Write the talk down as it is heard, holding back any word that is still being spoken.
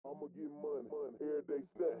I'ma get money, every day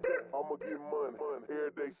snack. I'ma get money,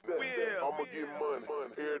 every day snack. I'ma get money,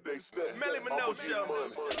 every day snack. Melly Minogue Show.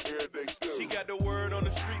 Every day snack. She got the word on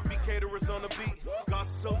the street, be caterers on the beat.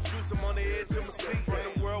 Gossip so juice, I'm on the edge of my seat. From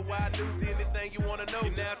the worldwide news, anything you wanna know.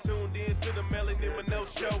 You're now tuned in to the Melly Minogue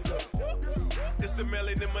Show. It's the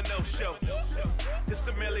Melly Minogue Show. It's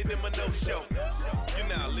the Melly Minogue Show.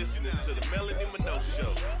 You're now listening to the Melly Minogue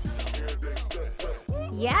Show.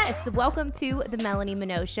 Yes, welcome to the Melanie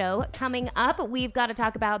Minogue Show. Coming up, we've got to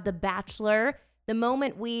talk about The Bachelor. The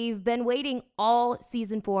moment we've been waiting all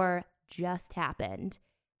season for just happened.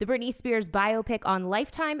 The Britney Spears biopic on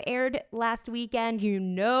Lifetime aired last weekend. You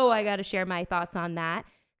know I got to share my thoughts on that.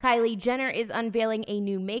 Kylie Jenner is unveiling a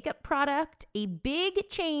new makeup product. A big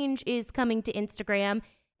change is coming to Instagram,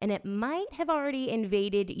 and it might have already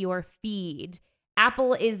invaded your feed.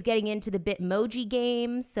 Apple is getting into the Bitmoji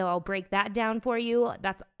game, so I'll break that down for you.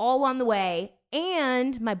 That's all on the way.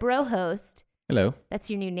 And my bro host. Hello. That's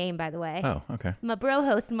your new name, by the way. Oh, okay. My bro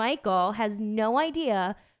host, Michael, has no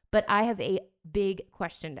idea, but I have a big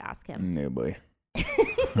question to ask him. No, boy.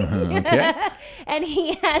 Okay. And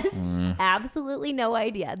he has absolutely no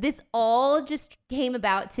idea. This all just came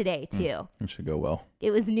about today, too. It should go well.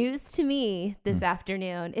 It was news to me this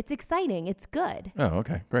afternoon. It's exciting. It's good. Oh,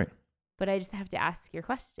 okay. Great. But I just have to ask your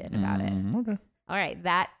question about it. Okay. All right,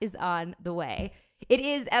 that is on the way. It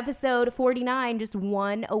is episode 49, just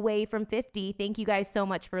one away from 50. Thank you guys so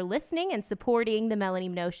much for listening and supporting the Melanie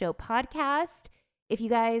Minogue Show podcast. If you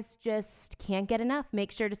guys just can't get enough,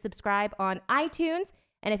 make sure to subscribe on iTunes.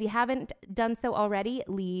 And if you haven't done so already,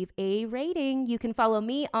 leave a rating. You can follow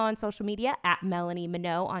me on social media at Melanie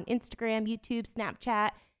Minogue on Instagram, YouTube,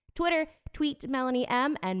 Snapchat, Twitter, tweet Melanie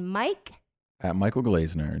M, and Mike At Michael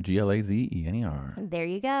Glazner, Glazener. There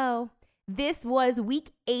you go. This was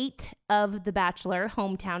week 8 of The Bachelor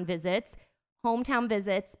hometown visits. Hometown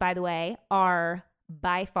visits, by the way, are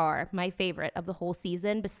by far my favorite of the whole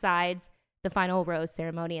season, besides the final rose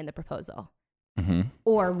ceremony and the proposal. Mm-hmm.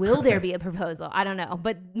 Or will there be a proposal? I don't know.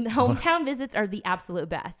 But hometown visits are the absolute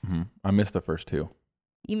best. Mm-hmm. I missed the first two.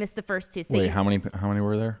 You missed the first two. So Wait, how many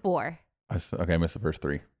were there? 4. Okay, I missed the first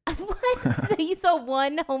 3. What? So you saw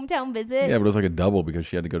one hometown visit? Yeah, but it was like a double because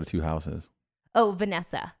she had to go to 2 houses. Oh,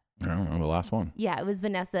 Vanessa. I don't know, the last one. Yeah, it was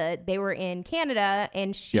Vanessa. They were in Canada,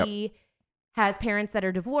 and she has parents that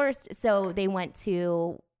are divorced, so they went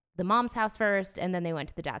to the mom's house first, and then they went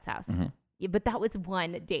to the dad's house. Mm-hmm. Yeah, but that was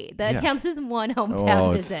one date. That counts as one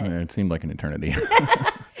hometown visit. It seemed like an eternity.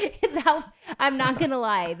 I'm not going to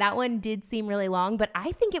lie. That one did seem really long, but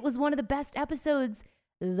I think it was one of the best episodes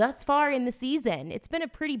thus far in the season. It's been a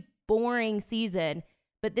pretty boring season,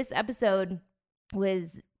 but this episode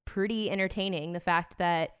was pretty entertaining. The fact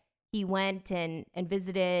that he went and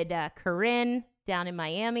visited Corinne down in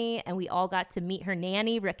Miami, and we all got to meet her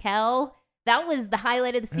nanny, Raquel. That was the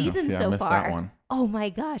highlight of the season I so missed far. That one. Oh my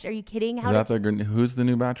gosh, are you kidding? Who's the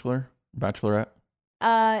new Bachelorette?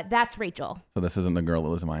 That's Rachel. So this isn't the girl that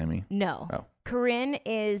lives in Miami? No. Oh. Corinne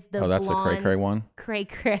is the that's blonde, the cray-cray one?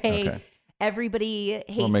 Cray-cray. Okay. Everybody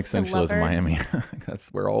hates Well, it makes sense she lives in her. Miami. That's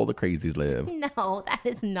where all the crazies live. No, that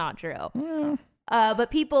is not true. Yeah. But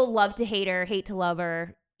people love to hate her, hate to love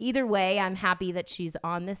her. Either way, I'm happy that she's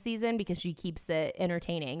on this season because she keeps it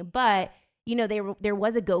entertaining. But, you know, there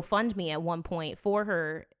was a GoFundMe at one point for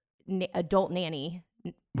her adult nanny,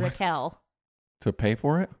 Raquel. To pay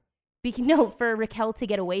for it? No, for Raquel to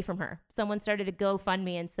get away from her. Someone started a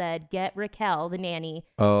GoFundMe and said, get Raquel, the nanny,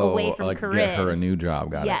 away from Corinne. Get her a new job.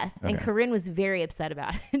 Got yes, it. Okay. and Corinne was very upset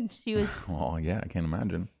about it. She was... Oh, yeah, I can't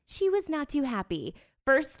imagine. She was not too happy.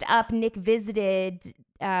 First up, Nick visited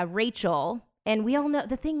Rachel. And we all know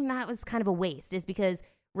the thing that was kind of a waste is because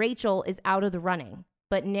Rachel is out of the running.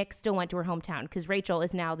 But Nick still went to her hometown because Rachel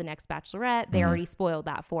is now the next bachelorette. They already spoiled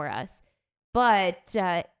that for us. But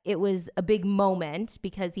it was a big moment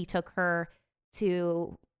because he took her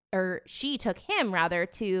to, or she took him rather,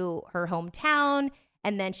 to her hometown.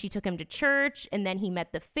 And then she took him to church. And then he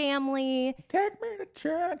met the family. Take me to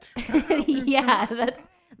church. Yeah,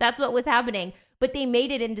 that's what was happening. But they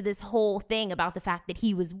made it into this whole thing about the fact that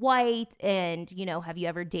he was white and, you know, have you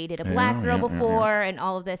ever dated a black girl before and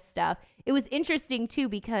all of this stuff. It was interesting, too,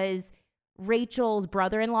 because Rachel's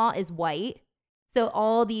brother-in-law is white. So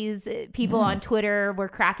all these people on Twitter were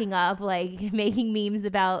cracking up, like making memes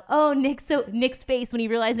about, oh, Nick's face when he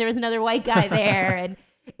realized there was another white guy there. And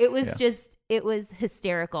it was it was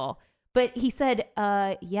hysterical. But he said,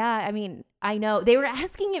 yeah, I mean, I know. They were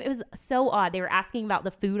asking him, it was so odd. They were asking about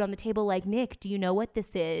the food on the table, like, Nick, do you know what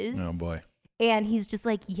this is? Oh, boy. And he's just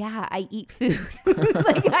like, yeah, I eat food.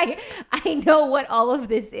 Like, I know what all of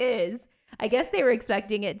this is. I guess they were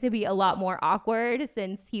expecting it to be a lot more awkward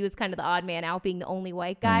since he was kind of the odd man out, being the only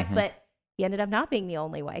white guy, but he ended up not being the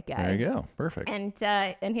only white guy. There you go. Perfect. And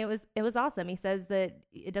it was awesome. He says that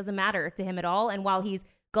it doesn't matter to him at all. And while he's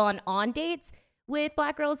gone on dates with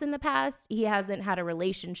black girls in the past, he hasn't had a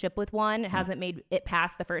relationship with one. It hasn't made it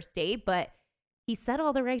past the first date, but he said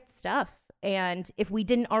all the right stuff. And if we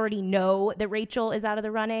didn't already know that Rachel is out of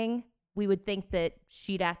the running, we would think that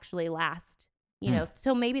she'd actually last,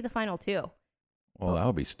 till maybe the final two. Well, that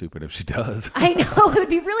would be stupid if she does. I know, it would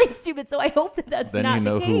be really stupid. So I hope that that's then not you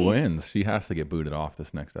know the who case. wins. She has to get booted off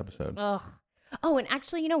this next episode. Ugh. Oh, and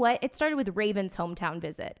actually, you know what? It started with Raven's hometown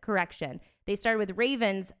visit. Correction. They started with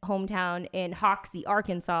Raven's hometown in Hoxie,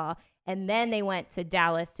 Arkansas, and then they went to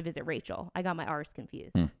Dallas to visit Rachel. I got my R's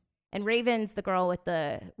confused. And Raven's the girl with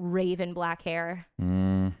the raven black hair.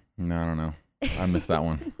 No, I don't know. I missed that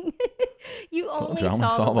one. You only I only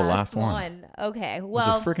saw the last one. Okay, well.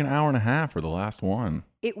 It was a freaking hour and a half for the last one.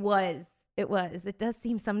 It was. It does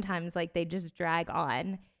seem sometimes like they just drag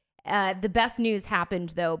on. The best news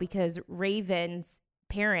happened, though, because Raven's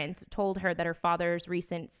parents told her that her father's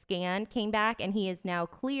recent scan came back and he is now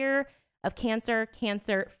clear of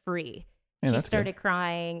cancer-free. Yeah, She started good.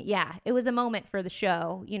 crying. Yeah, it was a moment for the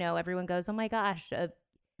show. Everyone goes, oh my gosh,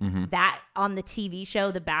 that on the TV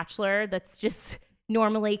show, The Bachelor, that's just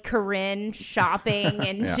normally Corinne shopping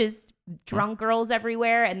and just drunk girls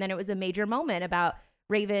everywhere. And then it was a major moment about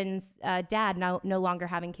Raven's dad no longer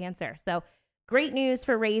having cancer. So great news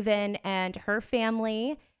for Raven and her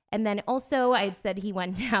family. And then also I had said he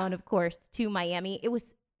went down, of course, to Miami. It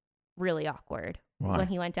was really awkward when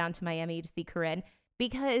he went down to Miami to see Corinne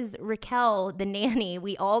because Raquel, the nanny,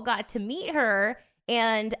 we all got to meet her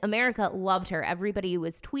and America loved her. Everybody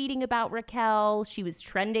was tweeting about Raquel. She was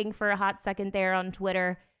trending for a hot second there on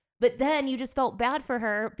Twitter. But then you just felt bad for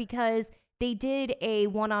her because they did a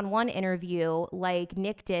one-on-one interview like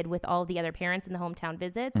Nick did with all the other parents in the hometown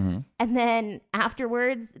visits. And then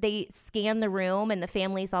afterwards, they scanned the room and the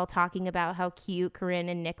family's all talking about how cute Corinne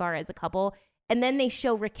and Nick are as a couple. And then they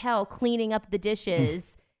show Raquel cleaning up the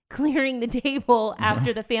dishes, clearing the table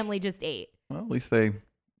after the family just ate. Well, at least they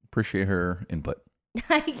appreciate her input.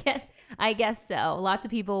 I guess so. Lots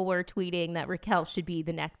of people were tweeting that Raquel should be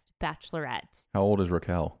the next Bachelorette. How old is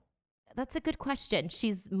Raquel? That's a good question.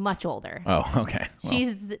 She's much older. Oh, okay. Well,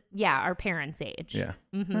 She's, our parents' age. Yeah.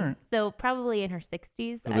 All right. So probably in her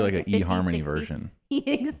 60s. It'll be like an 50s, eHarmony 60s. version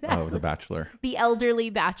Exactly. of The Bachelor. The Elderly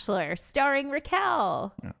Bachelor, starring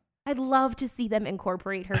Raquel. Yeah. I'd love to see them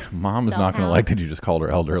incorporate her. Mom is not going to like that you just called her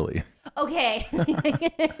elderly. Okay.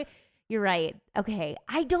 You're right. Okay.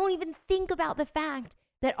 I don't even think about the fact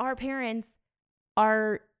that our parents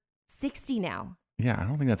are 60 now. Yeah, I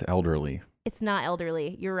don't think that's elderly. It's not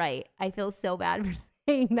elderly. You're right. I feel so bad for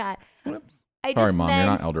saying that. Whoops. I Sorry, just Mom, you're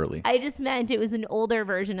not elderly. I just meant it was an older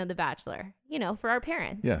version of The Bachelor, for our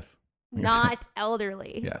parents. Yes. Not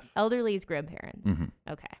elderly. Yes. Elderly is grandparents. Mm-hmm.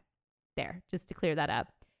 Okay. There, just to clear that up.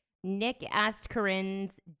 Nick asked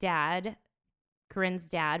Corinne's dad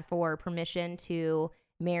for permission to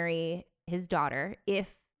marry his daughter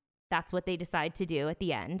if that's what they decide to do at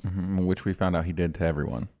the end. Which we found out he did to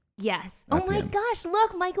everyone. Yes. At Oh the my end. gosh,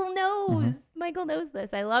 look, Michael knows. Michael knows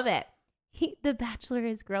this. I love it. The Bachelor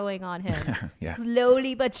is growing on him. Yeah.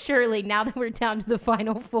 Slowly but surely now that we're down to the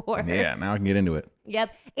final four. Yeah, now I can get into it.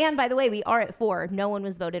 Yep. And by the way, we are at 4. No one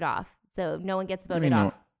was voted off. So no one gets What do you voted mean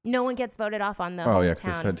off. No one gets voted off on the Oh, yeah, hometown.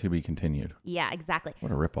 because it said to be continued. Yeah, exactly.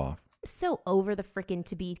 What a ripoff. So over the frickin'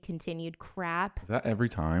 to be continued crap. Is that every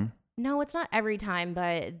time? No, it's not every time,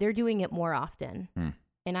 but they're doing it more often.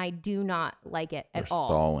 And I do not like it They're at all.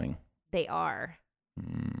 stalling. They are.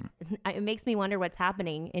 It makes me wonder what's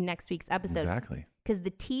happening in next week's episode. Exactly. Because the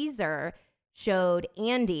teaser showed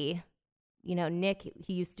Andy, Nick,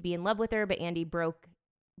 he used to be in love with her, but Andy broke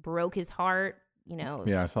his heart,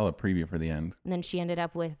 Yeah, I saw the preview for the end. And then she ended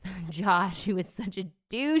up with Josh, who was such a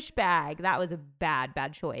douchebag. That was a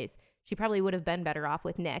bad choice. She probably would have been better off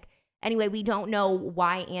with Nick. Anyway, we don't know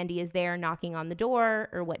why Andy is there knocking on the door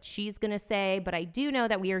or what she's going to say, but I do know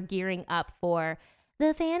that we are gearing up for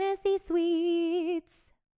the Fantasy Suites.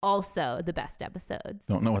 Also, the best episodes.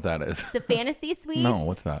 Don't know what that is. The Fantasy Suites No,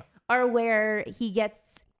 what's that? are where they get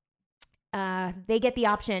the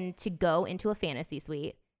option to go into a fantasy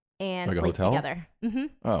suite and Like a sleep hotel? together. Mm-hmm.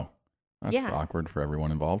 Oh, that's Yeah. awkward for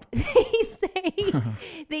everyone involved.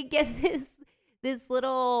 They get this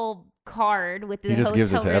little card with the He just hotel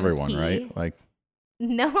gives it to room everyone, key. right? Like,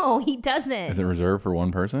 No, he doesn't. is it reserved for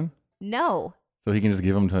one person? No. So he can just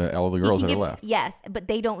give them to all the He girls can that are give- left. Yes, but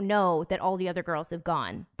they don't know that all the other girls have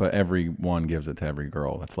gone. But everyone gives it to every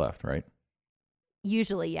girl that's left, right?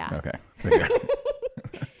 Usually, yeah. Okay. So, yeah.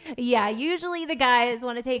 Yeah, usually the guys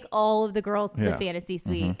want to take all of the girls to the Yeah. fantasy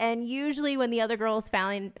suite. And usually when the other girls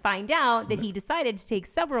find out that he decided to take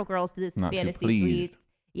several girls to this Not too fantasy pleased. suite,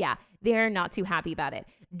 yeah, they're not too happy about it.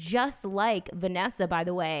 Just like Vanessa, by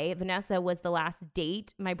the way. Vanessa was the last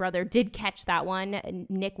date. My brother did catch that one.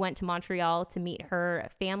 Nick went to Montreal to meet her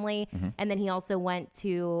family. And then he also went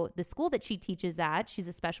to the school that she teaches at. She's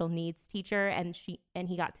a special needs teacher. And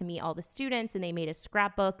he got to meet all the students, and they made a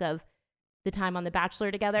scrapbook of the time on The Bachelor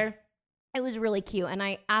together. It was really cute. And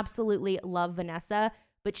I absolutely love Vanessa.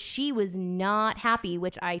 But she was not happy,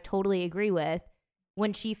 which I totally agree with,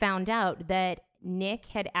 when she found out that Nick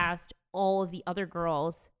had asked all of the other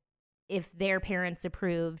girls if their parents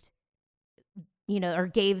approved, or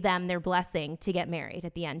gave them their blessing to get married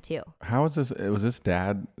at the end too. How is this? Was this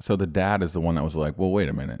dad? So the dad is the one that was like, well, wait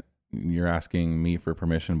a minute. You're asking me for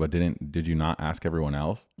permission, but did you not ask everyone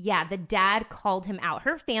else? Yeah, the dad called him out.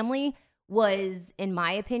 Her family was, in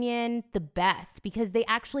my opinion, the best because they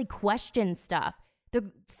actually questioned stuff.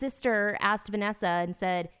 The sister asked Vanessa and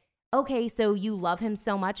said, okay, so you love him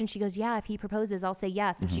so much? And she goes, yeah, if he proposes, I'll say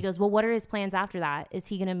yes. And she goes, well, what are his plans after that? Is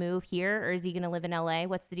he going to move here or is he going to live in LA?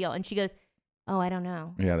 What's the deal? And she goes, oh, I don't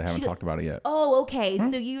know. Yeah, they haven't talked about it yet. Oh, okay.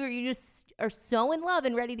 So you just are so in love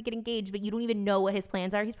and ready to get engaged, but you don't even know what his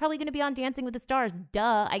plans are. He's probably going to be on Dancing with the Stars.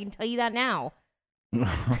 Duh. I can tell you that now.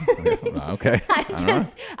 Okay.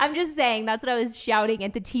 I'm just saying that's what I was shouting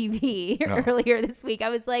at the TV earlier this week. I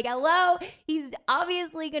was like, hello, he's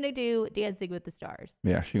obviously going to do Dancing with the Stars.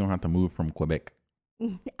 Yeah, she's going to have to move from Quebec.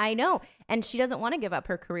 I know. And she doesn't want to give up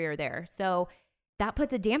her career there. So that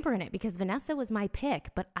puts a damper in it because Vanessa was my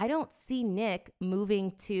pick, but I don't see Nick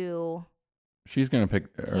moving to She's going to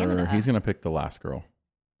pick, or Canada. he's going to pick the last girl,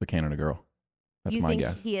 the Canada girl. That's you my think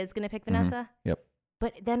guess. he is going to pick Vanessa? Yep.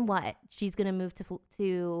 But then what? She's going to move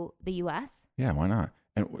to the U.S.? Yeah, why not?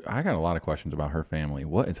 And I got a lot of questions about her family.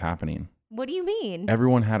 What is happening? What do you mean?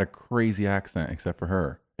 Everyone had a crazy accent except for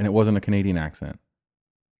her. And it wasn't a Canadian accent.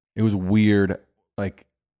 It was weird. Like,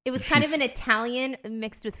 it was kind of an Italian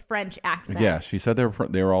mixed with French accent. Yes, she said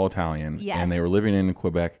they were all Italian. Yes. And they were living in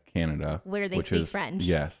Quebec, Canada. Where they which speak is, French.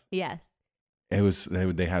 Yes. Yes. It was,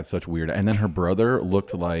 they had such weird. And then her brother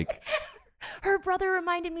looked like. Her brother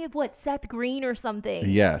reminded me of what? Seth Green or something.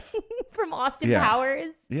 Yes. From Austin Yeah.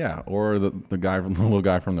 Powers. Yeah. Or the guy from the little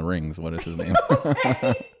guy from The Rings. What is his name?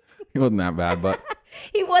 He wasn't that bad, but.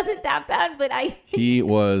 He wasn't that bad, but He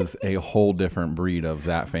was a whole different breed of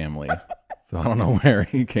that family. So I don't know where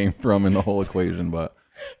he came from in the whole equation, but.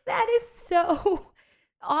 That is so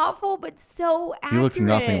awful, but so accurate. He looks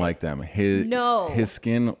nothing like them. His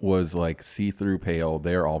skin was like see-through pale.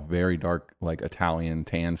 They're all very dark, like Italian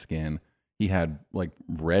tan skin. He had like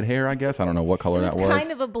red hair, I guess. I don't know what color that was.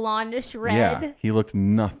 Kind of a blondish red. Yeah, he looked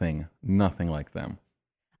nothing like them.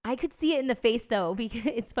 I could see it in the face though, because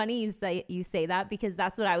it's funny you say that because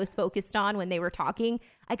that's what I was focused on when they were talking.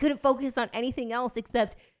 I couldn't focus on anything else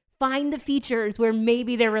except find the features where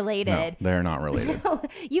maybe they're related. No, they're not related.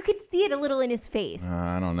 You could see it a little in his face.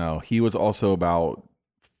 I don't know. He was also about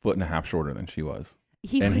 1.5 feet shorter than she was.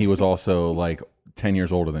 He was also like 10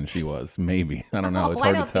 years older than she was. Maybe. I don't know. It's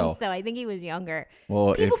hard to tell. I don't think so. I think he was younger.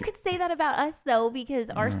 Well, people could say that about us though, because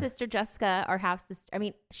our sister Jessica, our half sister, I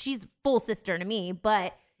mean, she's full sister to me,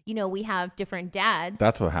 but we have different dads.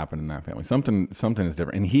 That's what happened in that family. Something is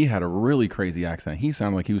different. And he had a really crazy accent. He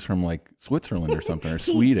sounded like he was from like Switzerland or something, or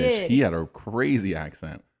Swedish. Did. He had a crazy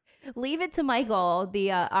accent. Leave it to Michael,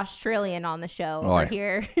 the Australian on the show over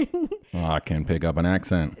here. I can pick up an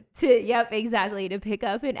accent. To pick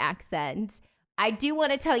up an accent. I do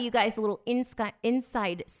want to tell you guys a little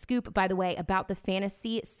inside scoop, by the way, about the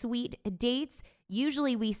fantasy suite dates.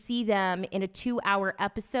 Usually we see them in a 2-hour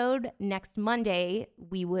episode. Next Monday,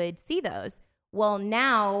 we would see those. Well,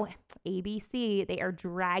 now, ABC, they are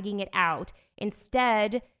dragging it out.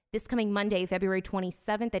 Instead, this coming Monday, February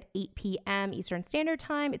 27th at 8 p.m. Eastern Standard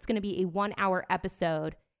Time, it's going to be a 1-hour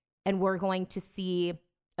episode. And we're going to see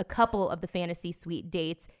a couple of the fantasy suite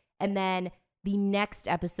dates. And then the next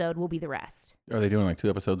episode will be the rest. Are they doing like 2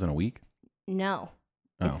 episodes in a week? No.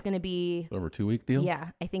 It's going to be over a 2-week deal?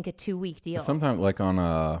 Yeah, I think a 2-week deal. Sometimes like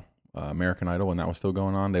on American Idol, when that was still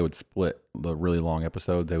going on, they would split the really long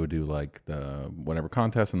episodes. They would do like the whatever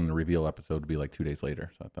contest, and then the reveal episode would be like 2 days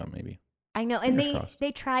later. So I thought maybe. I know. And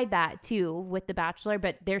they tried that too with The Bachelor,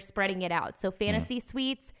 but they're spreading it out. So fantasy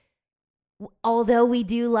suites, although we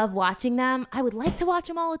do love watching them, I would like to watch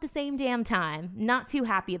them all at the same damn time. Not too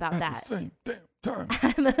happy about that. The same damn time.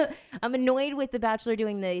 I'm annoyed with The Bachelor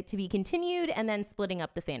doing the to be continued and then splitting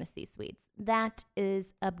up the fantasy suites. That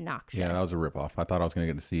is obnoxious. Yeah, that was a ripoff. I thought I was going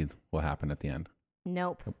to get to see what happened at the end.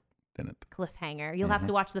 Nope. Didn't. Cliffhanger. You'll have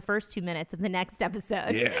to watch the first 2 minutes of the next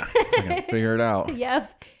episode. Yeah. So I can figure it out.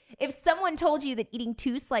 Yep. If someone told you that eating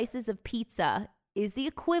 2 slices of pizza is the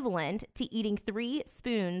equivalent to eating 3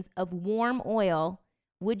 spoons of warm oil,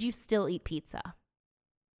 would you still eat pizza?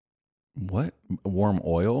 What? Warm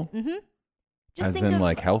oil? Mm-hmm. As in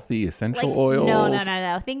like healthy essential oils?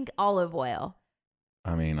 No. Think olive oil.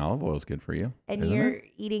 I mean, olive oil is good for you. And you're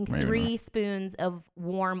eating 3 spoons of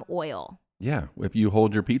warm oil. Yeah. If you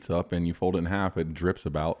hold your pizza up and you fold it in half, it drips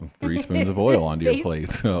about 3 spoons of oil onto your plate.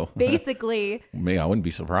 So basically. Me, I wouldn't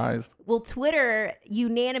be surprised. Well, Twitter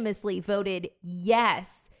unanimously voted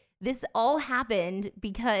yes. This all happened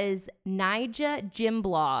because Nyjah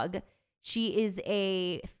Gymblog, she is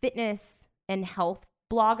a fitness and health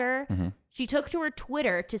blogger. Mm-hmm. She took to her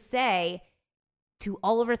Twitter to say to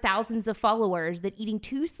all of her thousands of followers that eating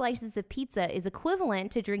 2 slices of pizza is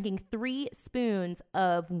equivalent to drinking 3 spoons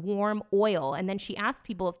of warm oil. And then she asked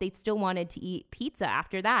people if they still wanted to eat pizza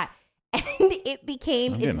after that. And it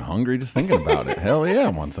became... I'm getting hungry just thinking about it. Hell yeah, I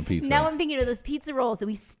want some pizza. Now I'm thinking of those pizza rolls that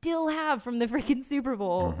we still have from the freaking Super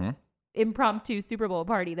Bowl, impromptu Super Bowl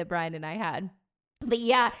party that Brian and I had. But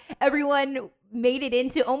yeah, everyone made it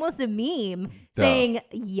into almost a meme saying,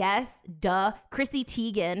 yes, duh. Chrissy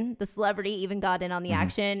Teigen, the celebrity, even got in on the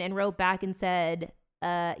action and wrote back and said,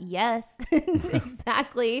 yes,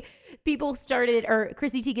 exactly. People started, or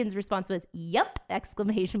Chrissy Teigen's response was, yep, ! As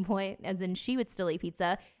in she would still eat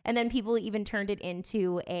pizza. And then people even turned it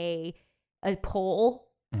into a poll.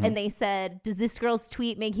 And they said, does this girl's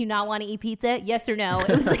tweet make you not want to eat pizza? Yes or no?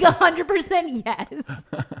 It was like 100% yes.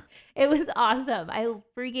 It was awesome. I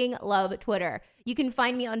freaking love Twitter. You can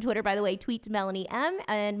find me on Twitter, by the way, tweet to Melanie M,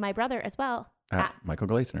 and my brother as well. At Michael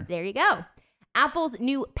Gleisner. There you go. Apple's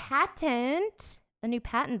new patent, a new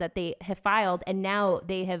patent that they have filed and now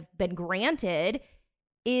they have been granted,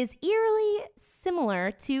 is eerily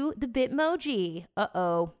similar to the Bitmoji.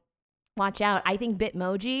 Uh-oh. Watch out. I think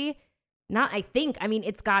Bitmoji...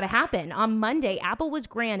 it's got to happen. On Monday, Apple was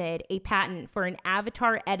granted a patent for an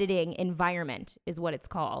avatar editing environment, is what it's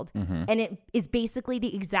called. And it is basically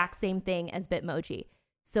the exact same thing as Bitmoji.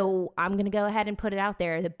 So I'm going to go ahead and put it out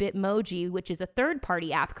there. The Bitmoji, which is a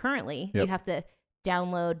third-party app currently, you have to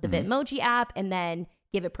download the Bitmoji app and then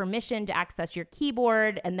give it permission to access your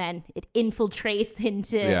keyboard, and then it infiltrates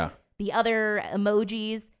into the other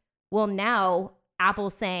emojis. Well, now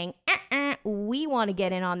Apple's saying, we want to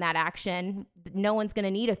get in on that action. No one's going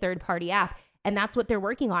to need a third-party app. And that's what they're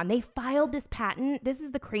working on. They filed this patent. This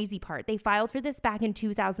is the crazy part. They filed for this back in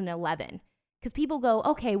 2011. Because people go,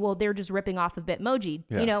 okay, well, they're just ripping off of Bitmoji.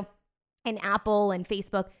 You know, and Apple and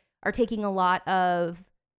Facebook are taking a lot of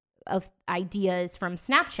ideas from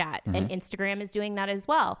Snapchat. And Instagram is doing that as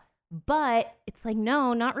well. But it's like,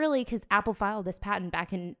 no, not really, because Apple filed this patent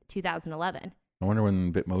back in 2011. I wonder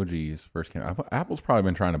when Bitmojis first came out. Apple's probably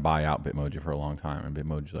been trying to buy out Bitmoji for a long time, and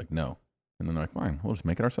Bitmoji's like, no. And then they're like, fine, we'll just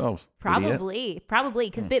make it ourselves. Probably,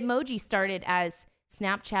 because Bitmoji started as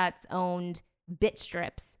Snapchat's owned bit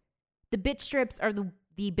strips. The bit strips are the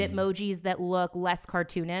Bitmojis that look less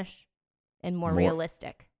cartoonish and more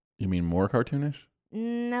realistic. You mean more cartoonish?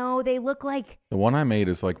 No, they look like... The one I made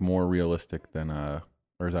is like more realistic than,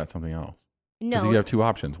 or is that something else? No. Because you have 2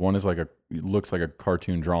 options. One is looks like a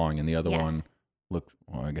cartoon drawing, and the other one looks,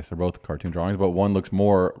 well, I guess they're both cartoon drawings, but one looks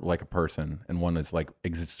more like a person and one is like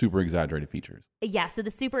super exaggerated features. Yeah, so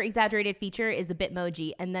the super exaggerated feature is the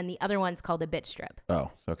Bitmoji, and then the other one's called a bit strip.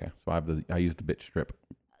 Oh, okay. So I use the bit strip.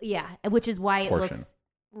 Yeah, which is why it looks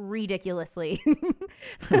ridiculously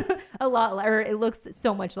a lot, or it looks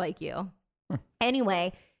so much like you.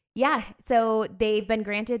 Anyway, yeah, so they've been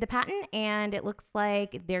granted the patent, and it looks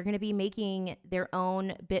like they're going to be making their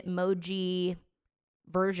own Bitmoji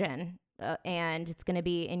version. And it's going to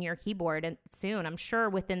be in your keyboard and soon. I'm sure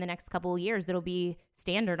within the next couple of years, that'll be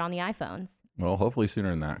standard on the iPhones. Well, hopefully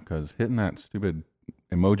sooner than that, because hitting that stupid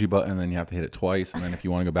emoji button, then you have to hit it twice. And then if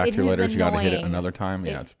you want to go back to your letters, you got to hit it another time.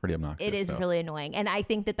 Yeah, it's pretty obnoxious. It is really annoying. And I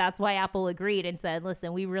think that's why Apple agreed and said,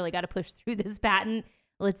 listen, we really got to push through this patent.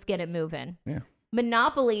 Let's get it moving. Yeah.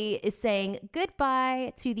 Monopoly is saying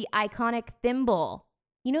goodbye to the iconic thimble.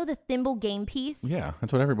 You know the thimble game piece? Yeah,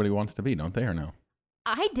 that's what everybody wants to be, don't they, or no?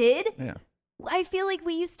 I did. Yeah. I feel like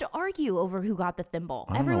we used to argue over who got the thimble.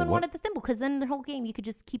 Everyone wanted the thimble because then the whole game you could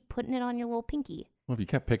just keep putting it on your little pinky. Well, if you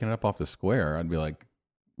kept picking it up off the square, I'd be like,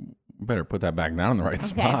 better put that back down in the right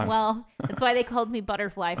spot. Okay, well, that's why they called me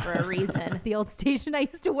Butterfly for a reason. The old station I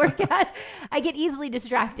used to work at, I get easily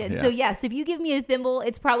distracted. Yeah. So yes, if you give me a thimble,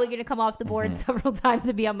 it's probably going to come off the board several times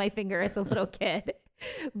and be on my finger as a little kid.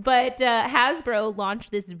 But Hasbro launched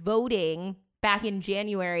this voting back in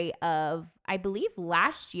January of, I believe,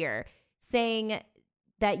 last year, saying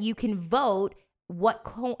that you can vote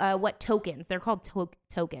what tokens, they're called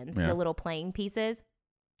tokens, the little playing pieces,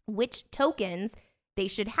 which tokens they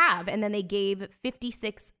should have. And then they gave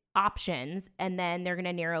 56 options, and then they're going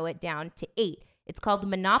to narrow it down to 8. It's called the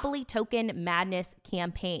Monopoly Token Madness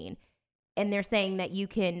Campaign. And they're saying that you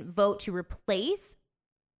can vote to replace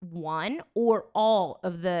one or all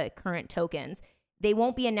of the current tokens. They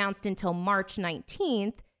won't be announced until March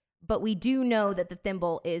 19th, but we do know that the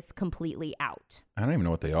thimble is completely out. I don't even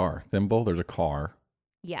know what they are. Thimble, there's a car.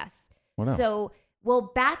 Yes. What else? So, well,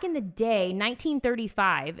 back in the day,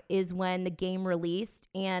 1935 is when the game released,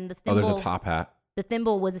 and the thimble... Oh, there's a top hat. The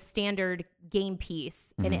thimble was a standard game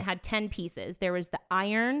piece, and it had 10 pieces. There was the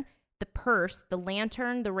iron, the purse, the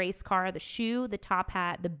lantern, the race car, the shoe, the top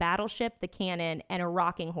hat, the battleship, the cannon, and a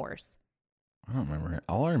rocking horse. I don't remember it.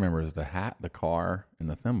 All I remember is the hat, the car, and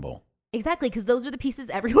the thimble. Exactly, because those are the pieces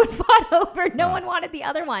everyone fought over. No one wanted the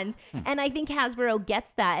other ones. And I think Hasbro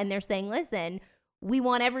gets that, and they're saying, listen, we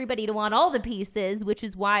want everybody to want all the pieces, which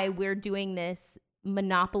is why we're doing this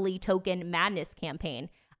Monopoly Token Madness campaign.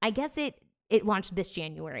 I guess it launched this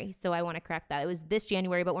January, so I want to correct that. It was this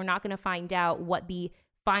January, but we're not going to find out what the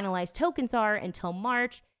finalized tokens are until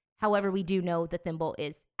March. However, we do know the thimble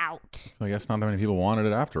is out. So I guess not that many people wanted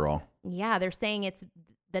it after all. Yeah, they're saying it's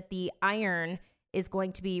that the iron is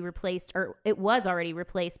going to be replaced, or it was already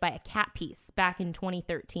replaced by a cat piece back in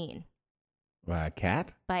 2013. By a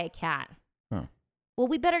cat? By a cat. Huh. Well,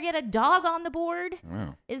 we better get a dog on the board.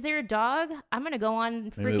 Wow. Is there a dog? I'm going to go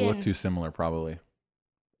on Maybe they look too similar, probably.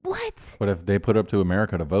 What? But if they put up to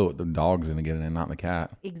America to vote, the dog's going to get it in, not the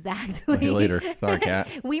cat. Exactly. See you later. Sorry, cat.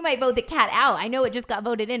 We might vote the cat out. I know it just got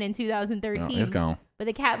voted in 2013. No, it's gone. But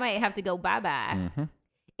the cat might have to go bye-bye. Mm-hmm.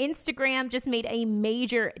 Instagram just made a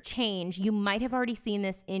major change. You might have already seen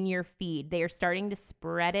this in your feed. They are starting to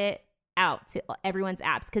spread it out to everyone's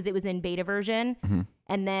apps because it was in beta version. Mm-hmm.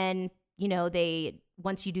 And then,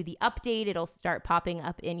 once you do the update, it'll start popping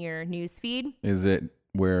up in your news feed. Is it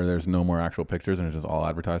where there's no more actual pictures and it's just all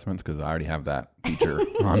advertisements? Because I already have that feature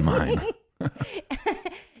on mine.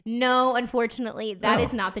 No, unfortunately, that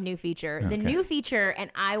is not the new feature. The new feature, and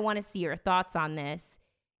I want to see your thoughts on this,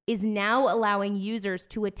 is now allowing users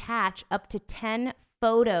to attach up to 10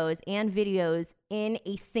 photos and videos in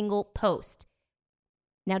a single post.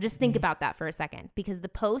 Now, just think about that for a second, because the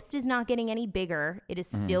post is not getting any bigger. It is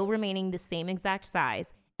still remaining the same exact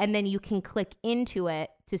size. And then you can click into it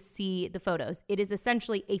to see the photos. It is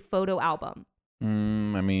essentially a photo album. I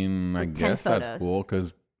mean, I guess that's cool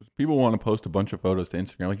because people want to post a bunch of photos to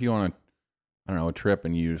Instagram. Like you want a trip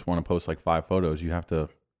and you just want to post like 5 photos. You have to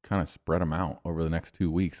kind of spread them out over the next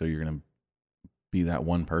 2 weeks. So you're going to be that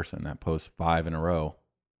one person that posts 5 in a row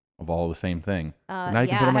of all the same thing. Now you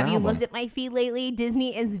can put them in an album. Looked at my feed lately?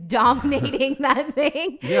 Disney is dominating that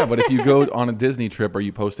thing. Yeah, but if you go on a Disney trip, are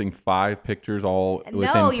you posting 5 pictures all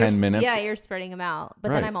within 10 minutes? Yeah, you're spreading them out. But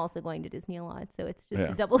then I'm also going to Disney a lot, so it's just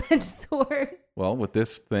a double-edged sword. Well, with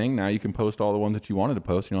this thing, now you can post all the ones that you wanted to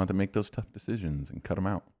post. You don't have to make those tough decisions and cut them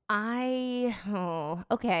out.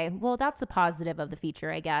 Okay. Well, that's a positive of the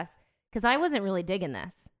feature, I guess, because I wasn't really digging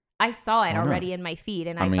this. I saw it already in my feed,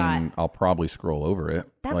 and I thought, I'll probably scroll over it.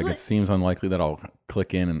 It seems unlikely that I'll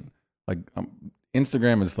click in and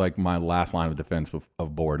Instagram is like my last line of defense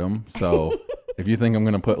of boredom. So if you think I'm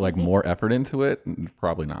going to put like more effort into it,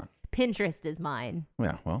 probably not. Pinterest is mine.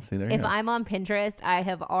 Yeah, well, see, there you go. If I'm on Pinterest, I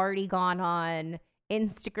have already gone on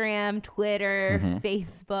Instagram, Twitter,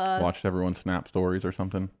 Facebook. Watched everyone's Snap stories or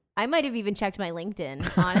something. I might have even checked my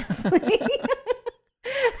LinkedIn, honestly.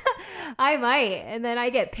 I might. And then I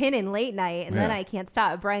get pinned in late night and then I can't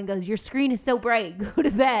stop. Brian goes, your screen is so bright. Go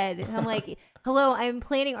to bed. And I'm like, hello, I'm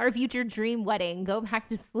planning our future dream wedding. Go back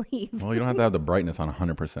to sleep. Well, you don't have to have the brightness on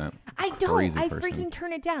 100%. I don't. I freaking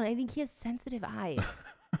turn it down. I think he has sensitive eyes.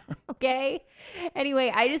 Okay.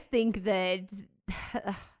 Anyway, I just think that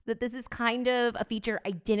this is kind of a feature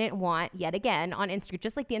I didn't want yet again on Instagram,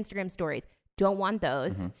 just like the Instagram stories. Don't want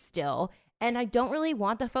those still. And I don't really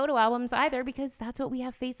want the photo albums either because that's what we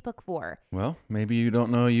have Facebook for. Well, maybe you don't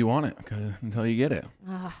know you want it until you get it.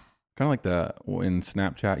 Kind of like when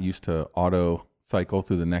Snapchat used to auto cycle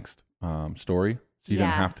through the next story. So you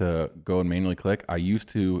didn't have to go and manually click. I used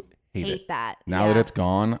to hate that. Now that it's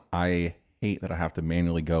gone, I hate that I have to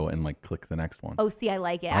manually go and like click the next one. Oh, see, I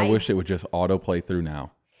like it. I wish it would just auto play through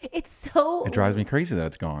now. It drives me crazy that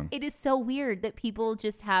it's gone. It is so weird that people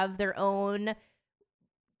just have their own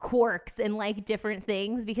quirks and like different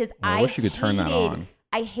things because I wish you could turn that on.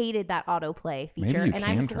 I hated that autoplay feature and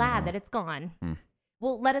I'm glad that it's gone.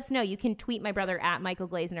 Well, let us know. You can tweet my brother at Michael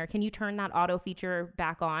Glazner. Can you turn that auto feature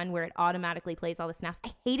back on where it automatically plays all the snaps?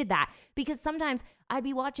 I hated that because sometimes I'd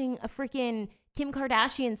be watching a freaking Kim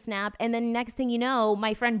Kardashian snap, and then next thing you know,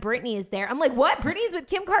 my friend Brittany is there. I'm like, what? Brittany's with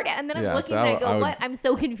Kim Kardashian? And then I'm looking and I go, what? I'm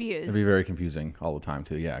so confused. It'd be very confusing all the time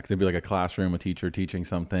too. Yeah, because it'd be like a classroom, a teacher teaching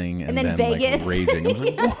something, and then Vegas. Like raging. I was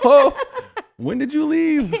like, whoa, when did you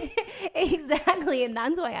leave? Exactly, and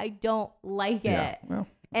that's why I don't like it. Well.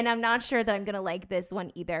 And I'm not sure that I'm going to like this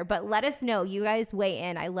one either. But let us know. You guys weigh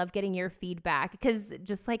in. I love getting your feedback because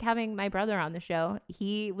just like having my brother on the show,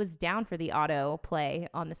 he was down for the auto play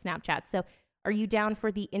on the Snapchat. So are you down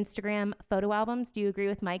for the Instagram photo albums? Do you agree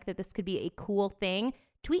with Mike that this could be a cool thing?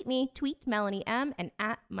 Tweet me, tweet Melanie M and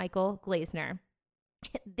at Michael Glazner.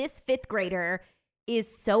 This 5th grader is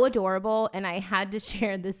so adorable, and I had to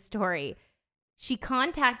share this story. She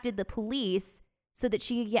contacted the police so that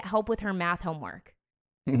she could get help with her math homework.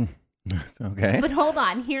 Okay. But hold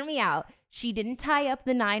on, hear me out. She didn't tie up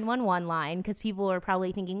the 911 line because people are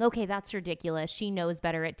probably thinking, okay, that's ridiculous. She knows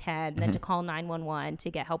better at 10 than to call 911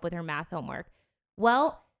 to get help with her math homework.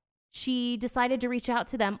 Well, she decided to reach out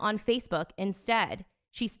to them on Facebook instead.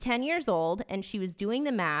 She's 10 years old and she was doing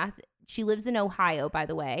the math. She lives in Ohio, by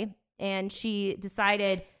the way, and she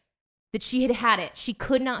decided that she had it. She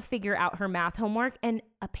could not figure out her math homework, and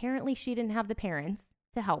apparently she didn't have the parents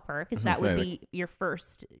to help her, because that would be your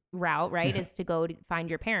first route, right? Is to go to find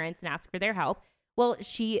your parents and ask for their help. Well,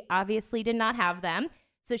 she obviously did not have them.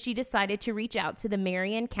 So she decided to reach out to the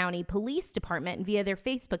Marion County Police Department via their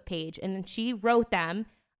Facebook page. And then she wrote them,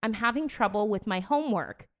 I'm having trouble with my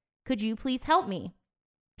homework. Could you please help me?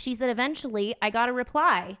 She said, eventually I got a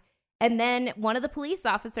reply. And then one of the police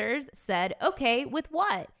officers said, okay, with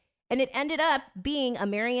what? And it ended up being a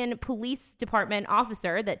Marion Police Department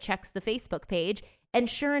officer that checks the Facebook page. And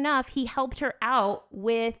sure enough, he helped her out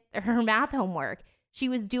with her math homework. She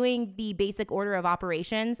was doing the basic order of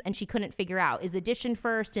operations and she couldn't figure out, is addition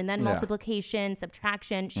first and then multiplication,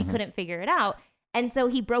 subtraction. She couldn't figure it out. And so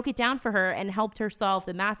he broke it down for her and helped her solve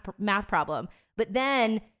the math problem. But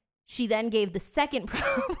then she then gave the second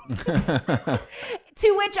problem,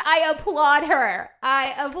 to which I applaud her.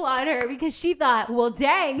 I applaud her because she thought, well,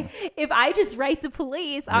 dang, if I just write the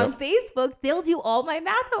police on Facebook, they'll do all my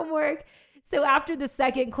math homework. So after the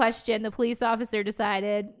second question, the police officer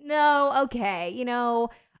decided, no, okay,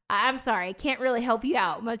 I'm sorry, I can't really help you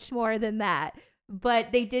out much more than that.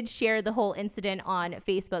 But they did share the whole incident on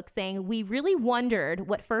Facebook saying, we really wondered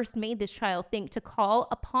what first made this child think to call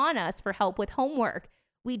upon us for help with homework.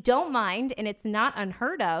 We don't mind, and it's not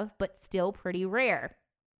unheard of, but still pretty rare.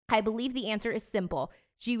 I believe the answer is simple.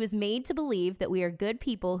 She was made to believe that we are good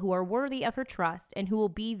people who are worthy of her trust and who will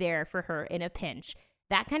be there for her in a pinch.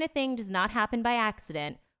 That kind of thing does not happen by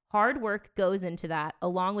accident. Hard work goes into that,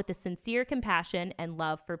 along with the sincere compassion and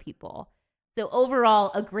love for people. So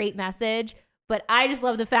overall, a great message. But I just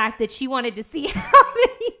love the fact that she wanted to see how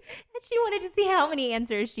many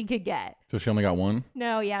answers she could get. So she only got one?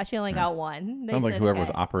 No, yeah, she only got one. Sounds like whoever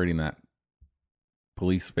was operating that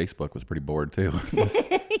police Facebook was pretty bored too.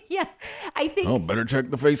 Yeah, I think. Oh, better check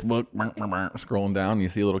the Facebook. Scrolling down, you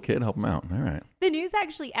see a little kid, help him out. All right. The news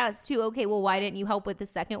actually asked too, okay, well, why didn't you help with the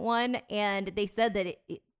second one? And they said that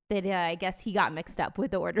I guess he got mixed up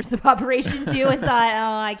with the orders of operation too and thought,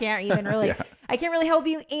 oh, I can't really help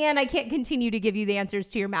you, and I can't continue to give you the answers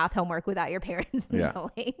to your math homework without your parents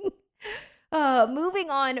knowing. Moving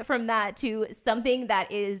on from that to something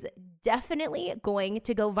that is definitely going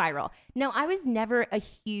to go viral. Now, I was never a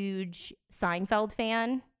huge Seinfeld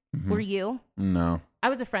fan. Were you? No. I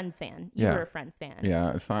was a Friends fan. You were a Friends fan.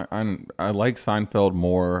 Yeah, I like Seinfeld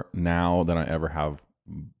more now than I ever have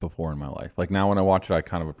before in my life. Like now when I watch it, I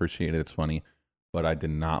kind of appreciate it. It's funny, but I did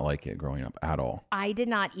not like it growing up at all. I did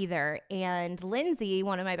not either. And Lindsay,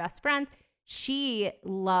 one of my best friends, she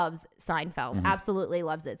loves Seinfeld, absolutely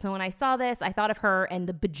loves it. So when I saw this, I thought of her and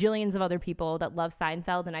the bajillions of other people that love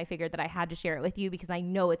Seinfeld, and I figured that I had to share it with you because I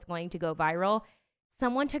know it's going to go viral.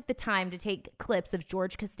 Someone took the time to take clips of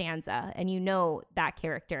George Costanza, and you know that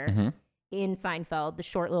character in Seinfeld, the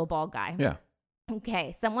short little bald guy. Yeah.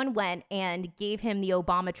 Okay, someone went and gave him the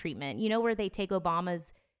Obama treatment. You know where they take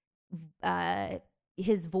Obama's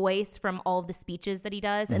his voice from all of the speeches that he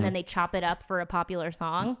does, and then they chop it up for a popular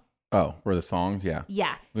song. Oh, for the songs? Yeah.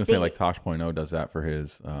 Yeah. I was going to say like Tosh.0 does that for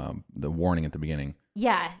his, the warning at the beginning.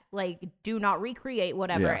 Yeah, like do not recreate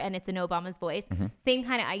whatever, Yeah. and it's in Obama's voice. Same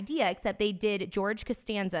kind of idea, except they did George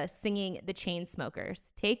Costanza singing The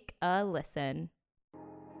Chainsmokers. Take a listen.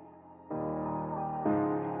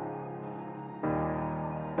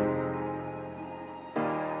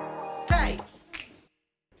 Hey!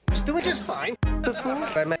 I was doing just fine before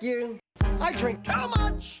I met you. I drink too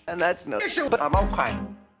much, and that's no issue, but I'm okay.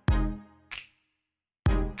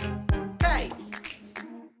 Hey!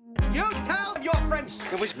 You tell your friends.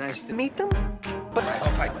 It was nice to meet them, but I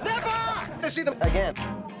hope I never to see them again.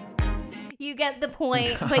 You get the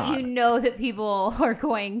point, but you know that people are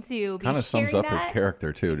going to be kind of sums up his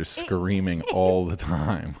character too, just screaming all the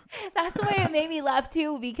time. That's why it made me laugh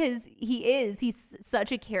too, because he's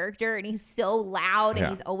such a character and he's so loud and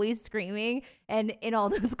he's always screaming, and in all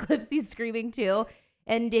those clips he's screaming too.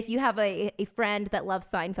 And if you have a friend that loves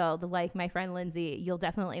Seinfeld, like my friend Lindsay, you'll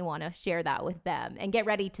definitely want to share that with them and get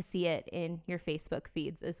ready to see it in your Facebook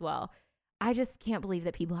feeds as well. I just can't believe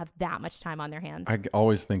that people have that much time on their hands. I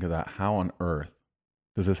always think of that. How on earth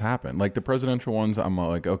does this happen? Like the presidential ones, I'm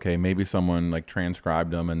like, okay, maybe someone like transcribed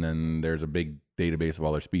them and then there's a big database of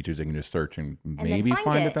all their speeches. They can just search and maybe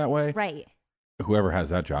find it that way. Right. Whoever has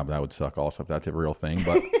that job, that would suck also if that's a real thing.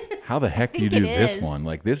 But how the heck do you do this one?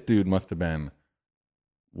 Like this dude must have been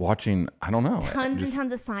watching, I don't know. Tons and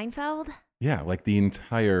tons of Seinfeld? Yeah, like the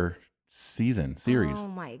entire series. Oh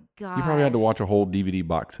my God. You probably had to watch a whole DVD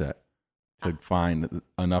box set to find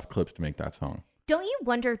enough clips to make that song. Don't you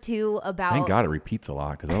wonder too about... Thank God it repeats a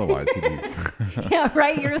lot, because otherwise he'd be... Yeah,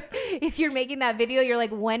 right? If you're making that video, you're like,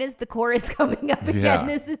 when is the chorus coming up again? Yeah.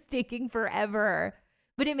 This is taking forever.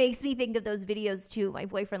 But it makes me think of those videos too. My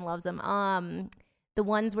boyfriend loves them. The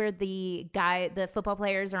ones where the football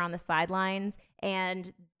players are on the sidelines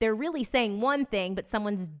and they're really saying one thing, but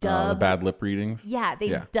someone's dubbed. The bad lip readings? Yeah,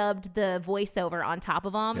 they've dubbed the voiceover on top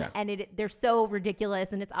of them. Yeah. And they're so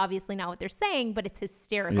ridiculous, and it's obviously not what they're saying, but it's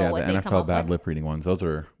hysterical. Yeah, what the they NFL come up bad with. lip reading ones. Those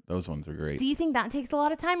ones are great. Do you think that takes a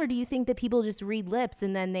lot of time, or do you think that people just read lips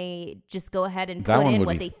and then they just go ahead and put in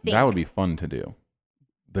what they think? That would be fun to do.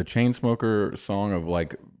 The Chainsmoker song of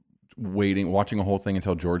like watching a whole thing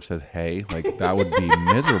until George says hey, like that would be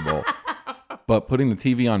miserable. But putting the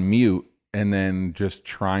TV on mute and then just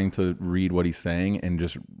trying to read what he's saying and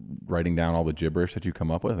just writing down all the gibberish that you come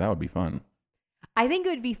up with, that would be fun. I think it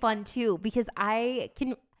would be fun too, because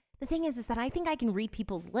the thing is that I think I can read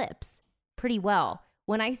people's lips pretty well.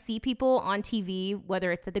 When I see people on TV,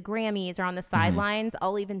 whether it's at the Grammys or on the sidelines,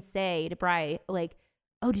 I'll even say to Bri, like,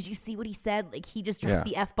 oh, did you see what he said? Like he just dropped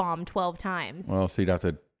the F-bomb 12 times. Well, so you'd have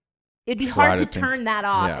to... It'd be hard to turn that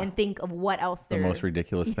off and think of what else the most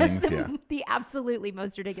ridiculous things. The absolutely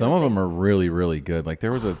most ridiculous. Some of them are really, really good. Like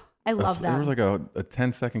there was I love that. There was like a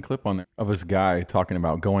 10-second clip on there of this guy talking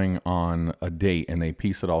about going on a date, and they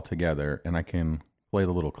piece it all together. And I can play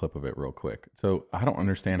the little clip of it real quick. So I don't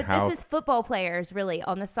understand how this is football players really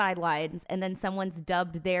on the sidelines, and then someone's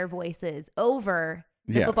dubbed their voices over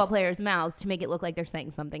the football players' mouths to make it look like they're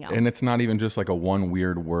saying something else. And it's not even just like a one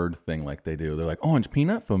weird word thing like they do. They're like, orange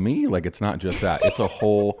peanut for me? Like, it's not just that. It's a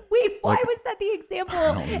whole... Wait, why was that the example?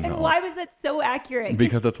 And why was that so accurate?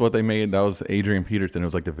 Because that's what they made. That was Adrian Peterson. It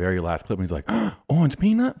was like the very last clip. And he's like, orange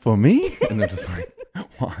peanut for me? And they're just like,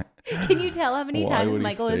 why? Can you tell how many times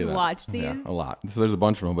Michael has watched these? Yeah, a lot. So there's a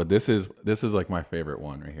bunch of them, but this is like my favorite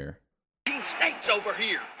one right here. States over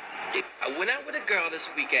here. I went out with a girl this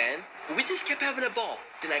weekend, and we just kept having a ball.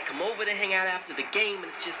 Then I come over to hang out after the game, and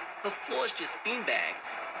it's just, the floor's just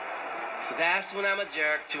beanbags. So that's when I'm a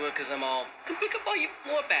jerk to her, because I'm all, come pick up all your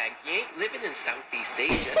floor bags. You ain't living in Southeast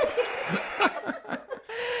Asia.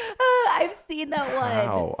 I've seen that one.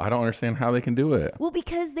 Wow. I don't understand how they can do it. Well,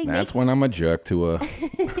 because that's when I'm a jerk to her.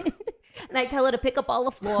 And I tell her to pick up all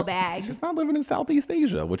the floor bags. She's not living in Southeast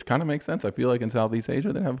Asia, which kind of makes sense. I feel like in Southeast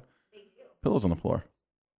Asia, they have pillows on the floor.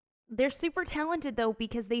 They're super talented, though,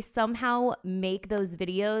 because they somehow make those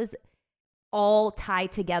videos all tie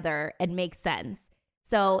together and make sense.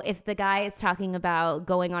 So if the guy is talking about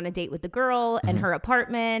going on a date with the girl and her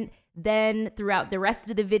apartment, then throughout the rest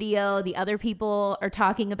of the video, the other people are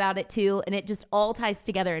talking about it too. And it just all ties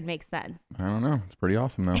together and makes sense. I don't know. It's pretty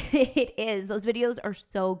awesome, though. It is. Those videos are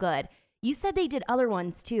so good. You said they did other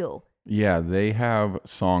ones, too. Yeah, they have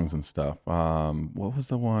songs and stuff. What was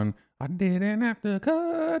the one? I didn't have to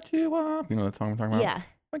cut you off. You know that song I'm talking about? Yeah.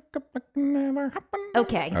 Wake up like it never happened.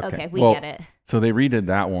 Okay, we get it. So they redid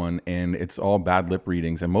that one, and it's all bad lip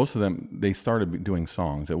readings. And most of them, they started doing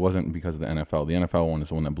songs. It wasn't because of the NFL. The NFL one is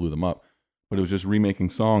the one that blew them up. But it was just remaking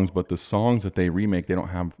songs. But the songs that they remake, they don't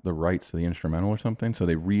have the rights to the instrumental or something. So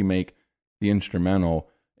they remake the instrumental,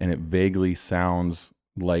 and it vaguely sounds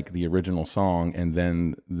like the original song. And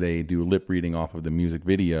then they do lip reading off of the music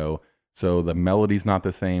video. So the melody's not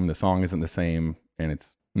the same, the song isn't the same, and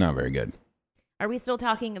it's not very good. Are we still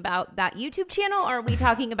talking about that YouTube channel, or are we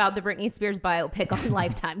talking about the Britney Spears biopic on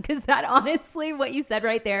Lifetime? Because that, honestly, what you said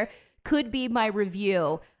right there could be my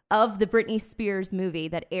review of the Britney Spears movie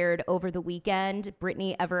that aired over the weekend,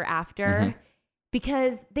 Britney Ever After.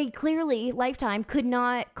 because they clearly, Lifetime, could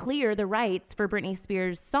not clear the rights for Britney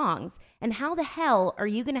Spears' songs. And how the hell are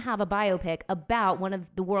you going to have a biopic about one of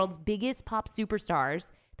the world's biggest pop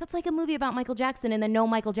superstars? That's like a movie about Michael Jackson and then no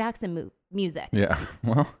Michael Jackson music. Yeah,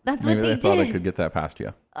 well, that's maybe what they thought did. I could get that past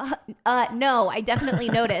you. No, I definitely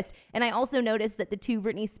noticed. And I also noticed that the 2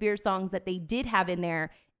 Britney Spears songs that they did have in there,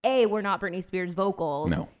 were not Britney Spears vocals.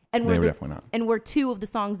 No, and they were definitely not. And were 2 of the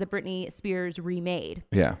songs that Britney Spears remade.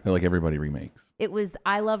 Yeah, they're like everybody remakes. It was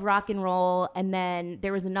I Love Rock and Roll, and then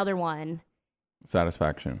there was another one.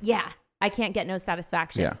 Satisfaction. Yeah, I Can't Get No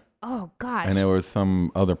Satisfaction. Yeah. Oh, gosh. And there was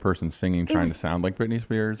some other person singing trying to sound like Britney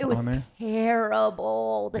Spears It was on there.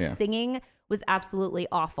 terrible. The singing was absolutely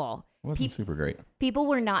awful. It wasn't super great. People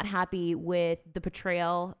were not happy with the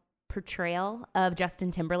portrayal of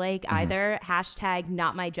Justin Timberlake either. Hashtag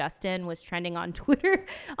Not My Justin was trending on Twitter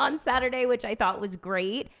on Saturday, which I thought was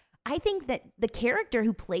great. I think that the character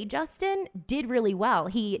who played Justin did really well.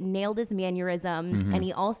 He nailed his mannerisms and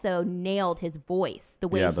he also nailed his voice. The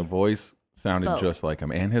way the voice sounded just like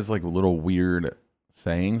him, and his like little weird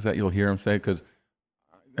sayings that you'll hear him say. Because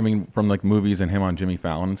I mean, from like movies and him on Jimmy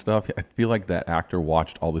Fallon and stuff, I feel like that actor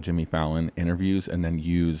watched all the Jimmy Fallon interviews and then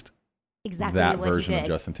used exactly that what version he of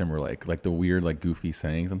did. Justin Timberlake, like the weird, like goofy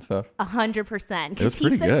sayings and stuff. 100%. It was Because he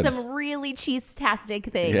pretty said good. some really cheese-tastic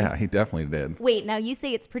things. Yeah, he definitely did. Wait, now you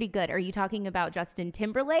say it's pretty good. Are you talking about Justin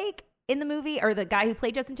Timberlake in the movie, or the guy who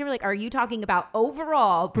played Justin Timberlake? Are you talking about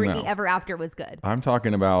overall Britney No. Ever After was good? I'm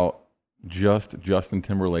talking about just Justin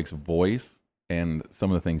Timberlake's voice and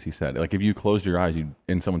some of the things he said. Like if you closed your eyes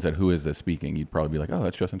and someone said, "Who is this speaking?" You'd probably be like, "Oh,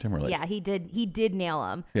 that's Justin Timberlake." Yeah, he did nail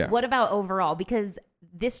him. Yeah. What about overall? Because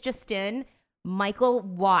this just in, Michael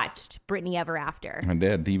watched Britney Ever After. I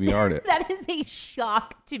did. DVR'd it. That is a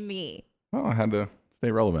shock to me. Well, I had to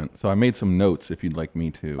stay relevant. So I made some notes if you'd like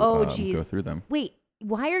me to Oh, geez. go through them. Wait,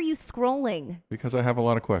 why are you scrolling? Because I have a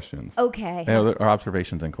lot of questions. Okay. Or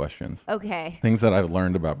observations and questions. Okay. Things that I've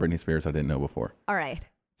learned about Britney Spears I didn't know before. All right.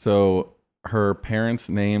 So her parents'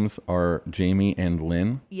 names are Jamie and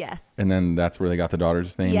Lynn. Yes. And then that's where they got the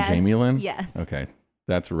daughter's name, Yes. Jamie Lynn? Yes. Okay.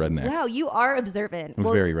 That's redneck. Wow, you are observant. It was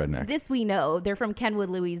very redneck. This we know. They're from Kenwood,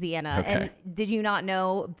 Louisiana. Okay. And did you not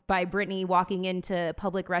know by Britney walking into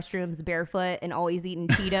public restrooms barefoot and always eating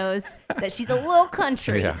Cheetos that she's a little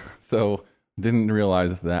country? Yeah. So didn't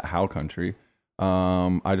realize that how country.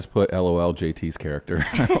 I just put LOL JT's character.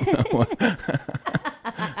 I don't know.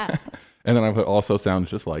 And then I put also sounds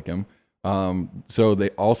just like him. So they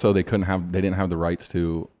didn't have the rights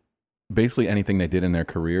to basically anything they did in their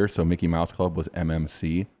career. So Mickey Mouse Club was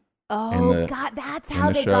MMC. Oh, God, that's how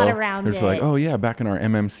the they show. got around They're it. just like, oh yeah, back in our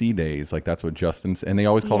MMC days, like that's what Justin's, and they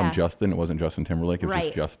always called Yeah. him Justin. It wasn't Justin Timberlake. It was Right.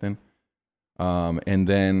 just Justin. And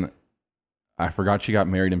then I forgot she got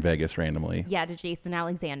married in Vegas randomly, Yeah, to Jason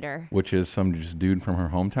Alexander. which is some just dude from her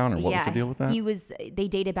hometown, or what was the deal with that? They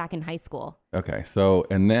dated back in high school. Okay, so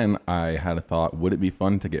and then I had a thought: would it be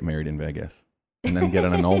fun to get married in Vegas and then get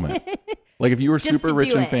an annulment? Like if you were Just super to rich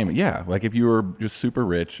do and it. famous, yeah. Like if you were just super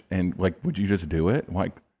rich and like, would you just do it?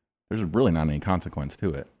 Like, there's really not any consequence to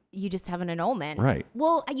it. You just have an annulment. Right.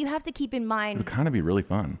 Well, you have to keep in It would mind, kind of be really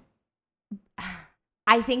fun.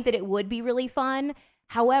 I think that it would be really fun.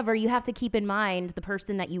 However, you have to keep in mind the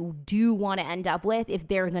person that you do want to end up with if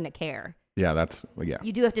they're going to care. Yeah, yeah.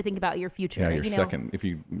 You do have to think about your future. Yeah, your you know? second. If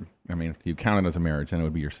you count it as a marriage, then it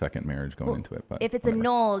would be your second marriage going Well, into it. But If it's whatever.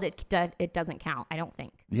 annulled, it doesn't count, I don't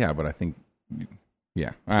think. Yeah, but I think,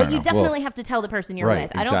 yeah. I But don't you know. definitely Well, have to tell the person you're right,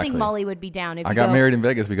 with. I don't think exactly. Molly would be down if I you got go- married in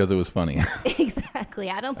Vegas because it was funny Exactly.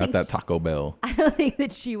 I don't at think that Taco Bell. I don't think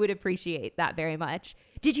that she would appreciate that very much.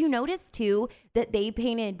 Did you notice too that they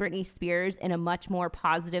painted Britney Spears in a much more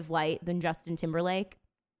positive light than Justin Timberlake?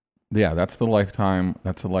 Yeah, that's the Lifetime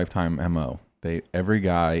MO. Every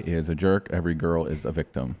guy is a jerk, every girl is a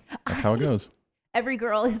victim. That's how it goes. Every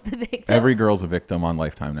girl is the victim. Every girl's a victim on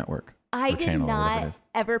Lifetime Network. I or did channel, or whatever it not is.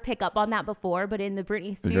 ever pick up on that before, but in the Britney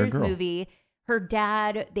you're a Spears girl. movie, her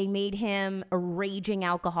dad, they made him a raging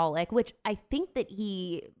alcoholic, which I think that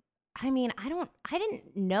I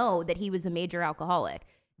didn't know that he was a major alcoholic,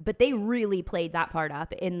 but they really played that part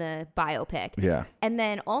up in the biopic. Yeah. And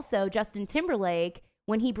then also Justin Timberlake,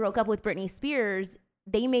 when he broke up with Britney Spears,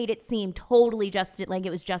 they made it seem totally like it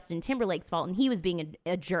was Justin Timberlake's fault and he was being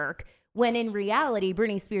a jerk. When in reality,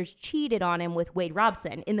 Britney Spears cheated on him with Wade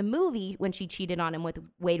Robson. In the movie, when she cheated on him with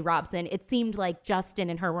Wade Robson, it seemed like Justin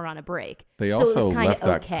and her were on a break. They So it was also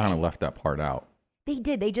kinda left that part out. They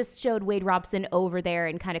did. They just showed Wade Robson over there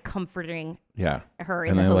and kind of comforting Yeah. her in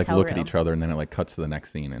And the then hotel look room. at each other and then it cuts to the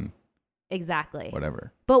next scene and Exactly.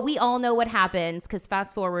 whatever. But we all know what happens because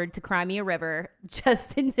fast forward to Cry Me a River,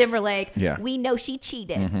 Justin Timberlake, Yeah. we know she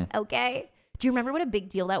cheated, okay? Do you remember what a big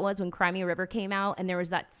deal that was when Crimea River came out and there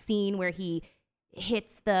was that scene where he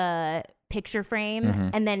hits the picture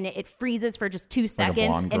frame and then it freezes for just 2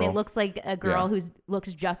 seconds and it looks like a girl who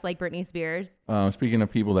looks just like Britney Spears? Speaking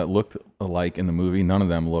of people that looked alike in the movie, none of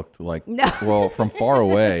them looked like, well, from far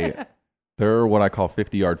away, they're what I call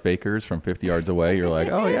 50-yard fakers. From 50 yards away, you're like,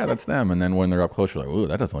 oh yeah, that's them. And then when they're up close, you're like, ooh,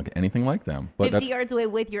 that doesn't look anything like them. But 50 yards away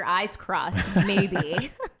with your eyes crossed,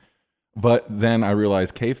 maybe. But then I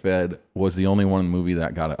realized K-Fed was the only one in the movie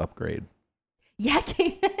that got an upgrade. Yeah,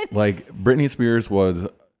 K-Fed. Like, Britney Spears was,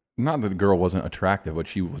 not that the girl wasn't attractive, but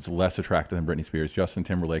she was less attractive than Britney Spears. Justin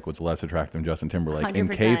Timberlake was less attractive than Justin Timberlake. 100%.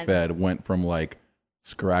 And K-Fed went from like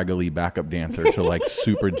scraggly backup dancer to like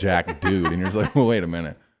super jacked dude. And you're just like, well, wait a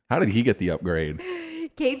minute. How did he get the upgrade?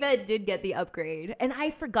 K-Fed did get the upgrade. And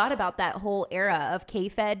I forgot about that whole era of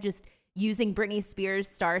K-Fed just using Britney Spears'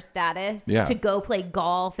 star status to go play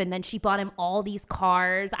golf. And then she bought him all these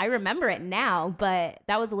cars. I remember it now, but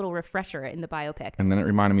that was a little refresher in the biopic. And then it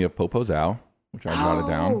reminded me of Popo Zao, which I jotted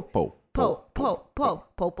down. Popo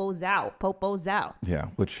Zao. Yeah,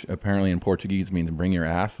 which apparently in Portuguese means bring your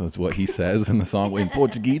ass. That's what he says in the song. In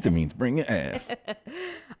Portuguese, it means bring your ass.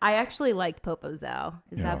 I actually liked Popo Zao.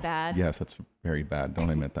 Is that bad? Yes, that's very bad. Don't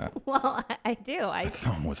admit that. Well, I do. That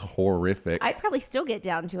song was horrific. I'd probably still get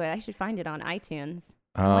down to it. I should find it on iTunes.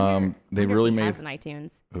 They really made has an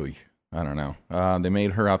iTunes. Ooh, I don't know. They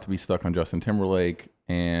made her out to be stuck on Justin Timberlake,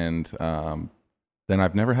 and then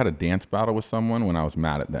I've never had a dance battle with someone when I was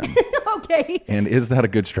mad at them. Okay. And is that a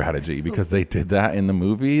good strategy? Because they did that in the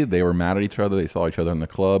movie. They were mad at each other. They saw each other in the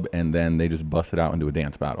club, and then they just busted out into a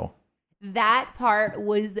dance battle. That part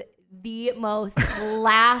was the most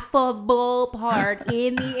laughable part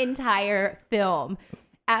in the entire film.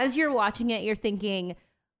 As you're watching it, you're thinking,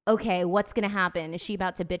 okay, what's going to happen? Is she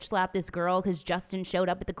about to bitch slap this girl because Justin showed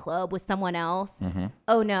up at the club with someone else? Mm-hmm.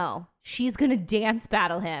 Oh, no. She's going to dance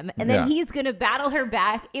battle him. And then he's going to battle her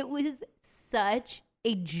back. It was such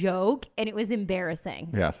a joke, and it was embarrassing.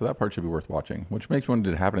 Yeah, so that part should be worth watching. Which makes me wonder,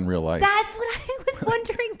 did it happen in real life? That's what I was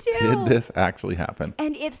wondering, too. Did this actually happen?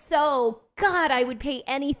 And if so, God, I would pay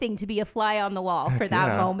anything to be a fly on the wall for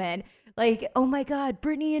that moment. Like, oh my God,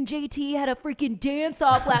 Britney and JT had a freaking dance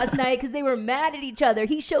off last night because they were mad at each other.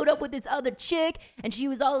 He showed up with this other chick and she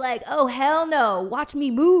was all like, oh, hell no, watch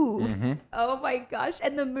me move. Mm-hmm. Oh my gosh.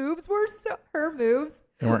 And the moves were her moves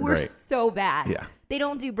were great. So bad. Yeah. They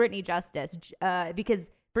don't do Britney justice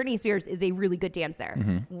because Britney Spears is a really good dancer.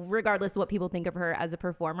 Mm-hmm. Regardless of what people think of her as a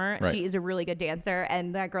performer, she is a really good dancer.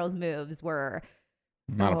 And that girl's moves were...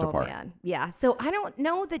 not up to par. Man. Yeah. So I don't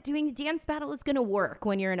know that doing the dance battle is going to work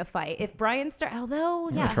when you're in a fight. If Brian try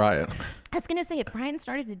it. I was going to say, if Brian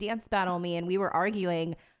started to dance battle me and we were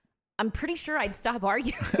arguing, I'm pretty sure I'd stop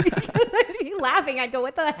arguing because I'd be laughing. I'd go,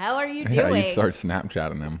 what the hell are you doing? Yeah, you'd start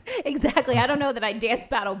Snapchatting him. Exactly. I don't know that I'd dance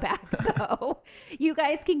battle back, though. You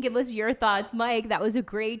guys can give us your thoughts. Mike, that was a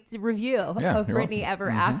great review of Britney Ever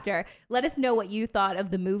After. Let us know what you thought of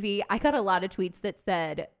the movie. I got a lot of tweets that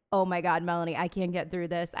said, oh my God, Melanie, I can't get through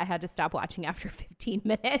this. I had to stop watching after 15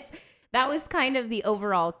 minutes. That was kind of the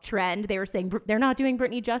overall trend. They were saying they're not doing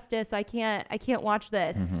Britney justice. I can't watch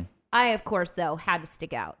this. Mm-hmm. I, of course, though, had to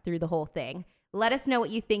stick out through the whole thing. Let us know what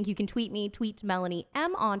you think. You can tweet me, tweet Melanie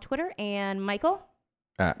M on Twitter, and Michael?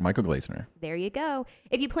 At Michael Gleisner. There you go.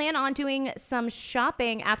 If you plan on doing some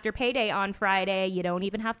shopping after payday on Friday, you don't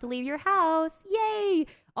even have to leave your house. Yay!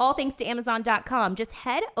 All thanks to Amazon.com. Just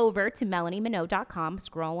head over to MelanieMinot.com,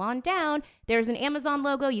 scroll on down. There's an Amazon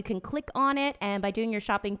logo. You can click on it, and by doing your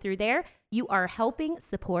shopping through there, you are helping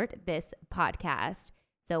support this podcast.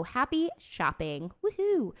 So happy shopping.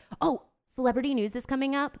 Woohoo. Oh, celebrity news is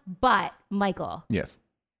coming up, but Michael. Yes.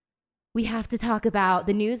 We have to talk about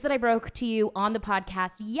the news that I broke to you on the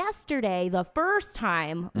podcast yesterday, the first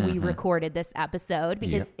time we recorded this episode,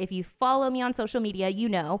 because if you follow me on social media, you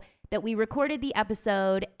know that we recorded the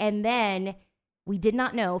episode and then we did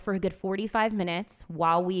not know for a good 45 minutes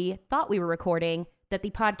while we thought we were recording that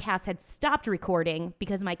the podcast had stopped recording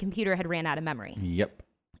because my computer had ran out of memory. Yep.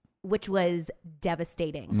 Which was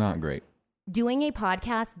devastating. Not great. Doing a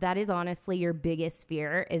podcast, that is honestly your biggest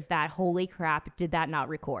fear, is that, holy crap, did that not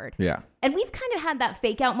record? Yeah. And we've kind of had that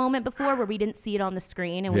fake out moment before where we didn't see it on the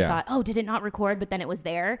screen and we thought, oh, did it not record? But then it was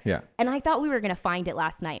there. Yeah. And I thought we were going to find it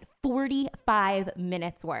last night. 45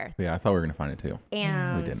 minutes worth. Yeah, I thought we were going to find it too.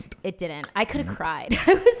 And we didn't. It didn't. I could have cried.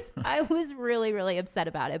 I was really, really upset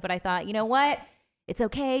about it. But I thought, you know what? It's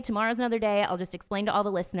okay. Tomorrow's another day. I'll just explain to all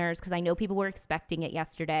the listeners, because I know people were expecting it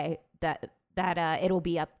yesterday, that it'll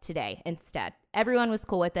be up today instead. Everyone was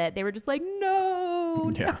cool with it. They were just like,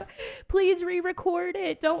 no, please re-record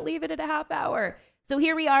it. Don't leave it at a half hour. So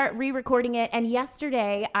here we are re-recording it. And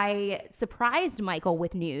yesterday I surprised Michael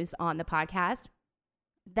with news on the podcast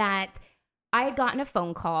that I had gotten a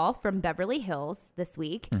phone call from Beverly Hills this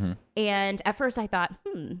week. And at first I thought,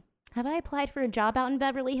 have I applied for a job out in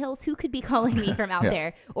Beverly Hills? Who could be calling me from out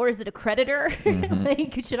there? Or is it a creditor?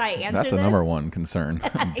 Like, should I answer That's this? a number one concern.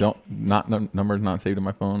 Number's not saved on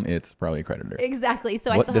my phone. It's probably a creditor. Exactly.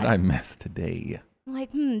 So what I thought, did I miss today? I'm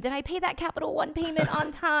like, did I pay that Capital One payment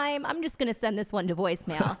on time? I'm just going to send this one to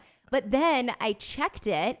voicemail. But then I checked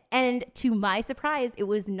it, and to my surprise, it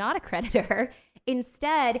was not a creditor.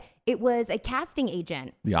 Instead, it was a casting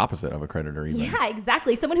agent. The opposite of a creditor, even. Yeah,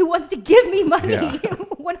 exactly. Someone who wants to give me money. Yeah.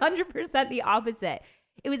 100% the opposite.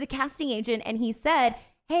 It was a casting agent, and he said,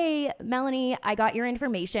 hey, Melanie, I got your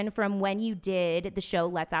information from when you did the show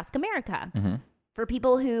Let's Ask America. For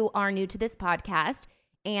people who are new to this podcast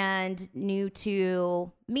and new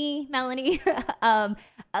to me, Melanie, a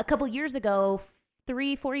couple years ago,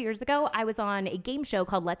 3-4 years ago, I was on a game show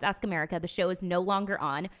called Let's Ask America. The show is no longer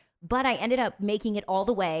on, but I ended up making it all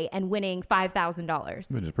the way and winning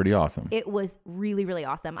 $5,000. Which is pretty awesome. It was really, really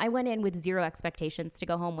awesome. I went in with zero expectations to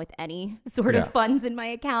go home with any sort of funds in my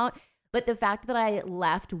account. But the fact that I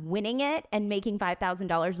left winning it and making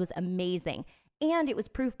 $5,000 was amazing. And it was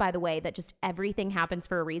proof, by the way, that just everything happens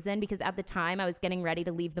for a reason. Because at the time, I was getting ready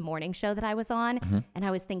to leave the morning show that I was on. And I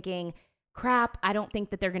was thinking, crap, I don't think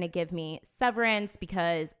that they're going to give me severance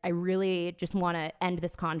because I really just want to end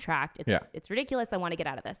this contract. It's ridiculous. I want to get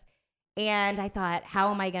out of this. And I thought,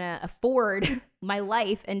 how am I going to afford my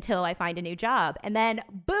life until I find a new job? And then,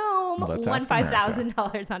 boom, won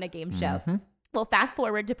 $5,000 on a game show. Well, fast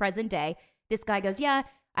forward to present day. This guy goes, yeah,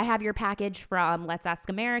 I have your package from Let's Ask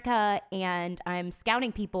America, and I'm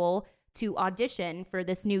scouting people to audition for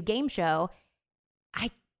this new game show.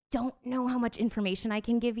 I don't know how much information I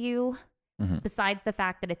can give you besides the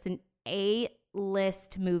fact that it's an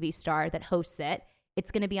A-list movie star that hosts it.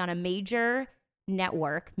 It's going to be on a major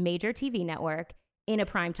network, major TV network, in a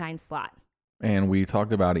primetime slot. And we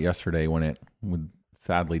talked about it yesterday when it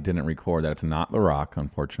sadly didn't record that it's not The Rock,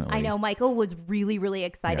 unfortunately. I know. Michael was really, really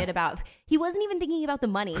excited about, he wasn't even thinking about the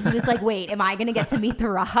money. He was like, wait, am I going to get to meet The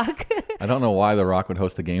Rock? I don't know why The Rock would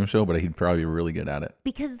host a game show, but he'd probably be really good at it.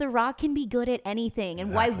 Because The Rock can be good at anything.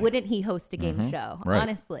 And why wouldn't he host a game show? Right.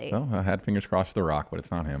 Honestly. Well, I had fingers crossed for The Rock, but it's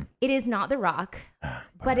not him. It is not The Rock,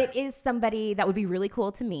 but it is somebody that would be really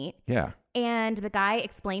cool to meet. Yeah. And the guy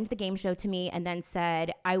explained the game show to me and then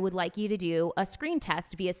said, I would like you to do a screen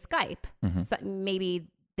test via Skype, so maybe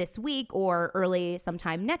this week or early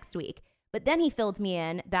sometime next week. But then he filled me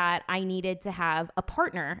in that I needed to have a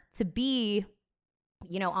partner to be,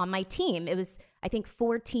 on my team. It was, I think,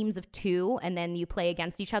 4 teams of 2, and then you play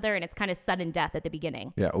against each other, and it's kind of sudden death at the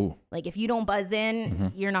beginning. Yeah. Ooh. Like, if you don't buzz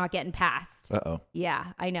in, you're not getting past. Uh-oh.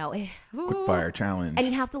 Yeah, I know. Quick fire challenge. And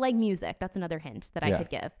you have to like music. That's another hint that I could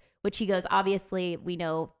give. Which he goes, obviously, we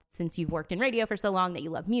know since you've worked in radio for so long that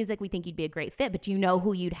you love music, we think you'd be a great fit, but do you know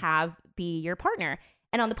who you'd have be your partner?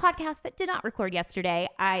 And on the podcast that did not record yesterday,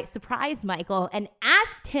 I surprised Michael and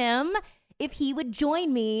asked him if he would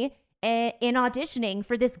join me in auditioning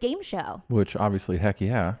for this game show. Which obviously, heck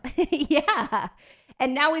yeah. Yeah.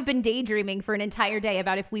 And now we've been daydreaming for an entire day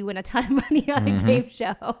about if we win a ton of money on a game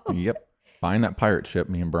show. Yep. Buying that pirate ship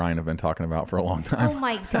me and Brian have been talking about for a long time. Oh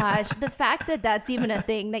my gosh. The fact that that's even a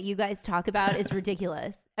thing that you guys talk about is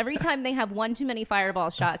ridiculous. Every time they have one too many fireball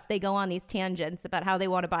shots, they go on these tangents about how they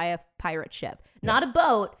want to buy a pirate ship. Not a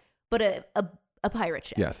boat, but a pirate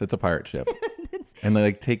ship. Yes, it's a pirate ship. And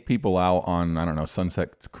they take people out on, I don't know,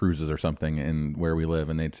 sunset cruises or something in where we live.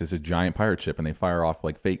 And it's just a giant pirate ship and they fire off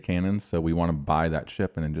fake cannons. So we want to buy that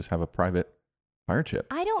ship and then just have a private pirate ship.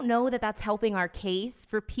 I don't know that that's helping our case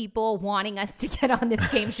for people wanting us to get on this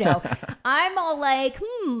game show. I'm all like,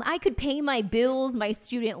 I could pay my bills, my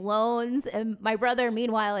student loans. And my brother,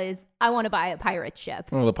 meanwhile, is, I want to buy a pirate ship.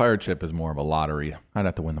 Well, the pirate ship is more of a lottery. I'd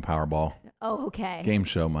have to win the Powerball. Oh, okay. Game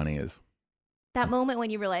show money is. That moment when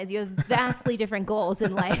you realize you have vastly different goals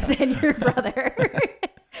in life than your brother.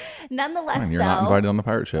 Nonetheless, you're not invited on the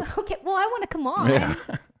pirate ship. Okay, well, I want to come on. Yeah.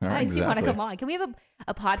 I do want to come on. Can we have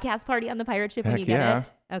a podcast party on the pirate ship when you get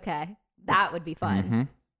it? Okay, that would be fun.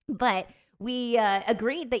 But we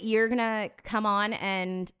agreed that you're going to come on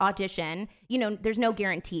and audition. There's no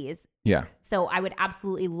guarantees. Yeah. So I would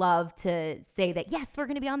absolutely love to say that, yes, we're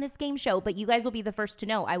going to be on this game show, but you guys will be the first to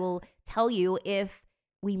know. I will tell you if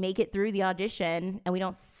we make it through the audition and we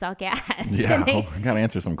don't suck ass. Yeah, I got to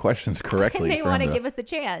answer some questions correctly. And they want to give us a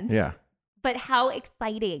chance. Yeah. But how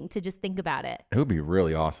exciting to just think about it. It would be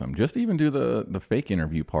really awesome. Just even do the fake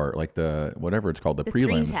interview part, like the whatever it's called, the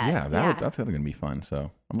screen prelims. Test, that's going to be fun.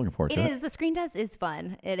 So I'm looking forward to it. It is. The screen test is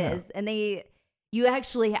fun. It is. And You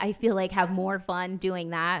actually, I feel like, have more fun doing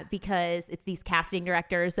that because it's these casting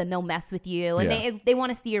directors and they'll mess with you and they want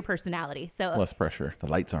to see your personality. So less pressure. The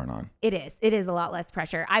lights aren't on. It is. It is a lot less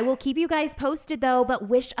pressure. I will keep you guys posted though, but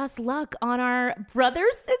wish us luck on our brother,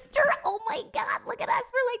 sister. Oh my God, look at us.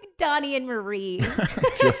 We're like Donnie and Marie.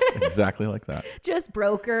 Just exactly like that. Just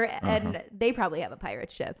broker. And they probably have a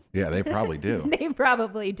pirate ship. Yeah, they probably do. They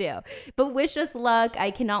probably do. But wish us luck.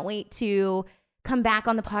 I cannot wait to come back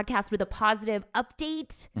on the podcast with a positive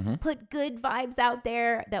update, put good vibes out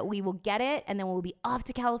there that we will get it, and then we'll be off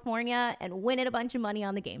to California and winning a bunch of money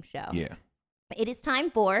on the game show. Yeah. It is time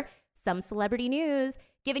for some celebrity news.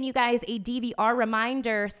 Giving you guys a DVR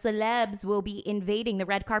reminder, celebs will be invading the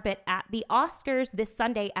red carpet at the Oscars this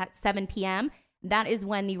Sunday at 7 p.m. That is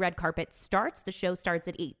when the red carpet starts. The show starts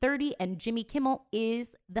at 8:30, and Jimmy Kimmel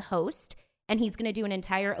is the host, and he's going to do an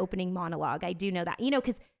entire opening monologue. I do know that,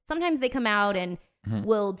 because sometimes they come out and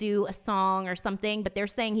will do a song or something, but they're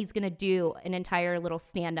saying he's going to do an entire little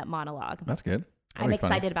stand-up monologue. That's good. I'm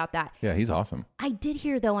excited about that. Yeah, he's awesome. I did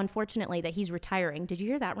hear, though, unfortunately, that he's retiring. Did you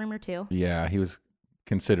hear that rumor, too? Yeah, he was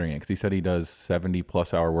considering it because he said he does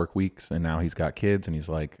 70-plus hour work weeks, and now he's got kids, and he's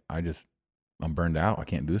like, I'm burned out. I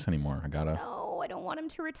can't do this anymore. No, I don't want him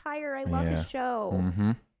to retire. I love his show.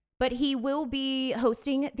 Mm-hmm. But he will be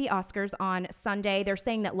hosting the Oscars on Sunday. They're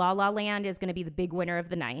saying that La La Land is going to be the big winner of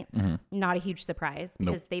the night. Not a huge surprise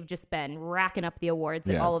because they've just been racking up the awards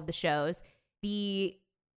at all of the shows. The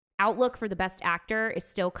outlook for the best actor is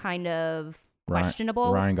still kind of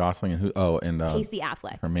questionable. Ryan Gosling and Casey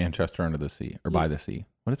Affleck from Manchester Under the Sea or By the Sea.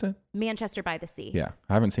 What is it? Manchester by the Sea. Yeah,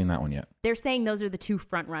 I haven't seen that one yet. They're saying those are the two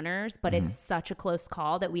front runners, but it's such a close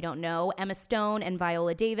call that we don't know. Emma Stone and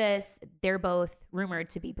Viola Davis, they're both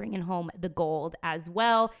rumored to be bringing home the gold as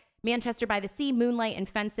well. Manchester by the Sea, Moonlight, and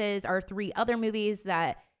Fences are three other movies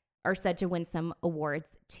that are said to win some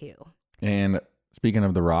awards too. And speaking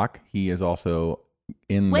of The Rock, he is also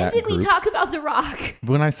in that When did group. we talk about The Rock?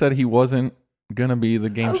 When I said he wasn't going to be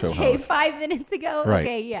the game show host. Okay, 5 minutes ago? Right.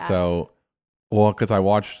 Okay, yeah. So, because I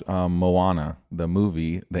watched Moana, the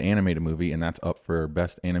movie, the animated movie, and that's up for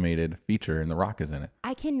Best Animated Feature, and The Rock is in it.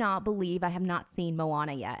 I cannot believe I have not seen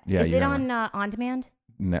Moana yet. Yeah, is it on demand?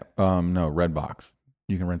 No, Redbox.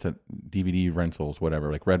 You can rent it, DVD rentals, whatever,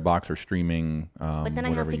 like Redbox or streaming. But then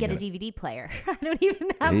I have to get a DVD player. I don't even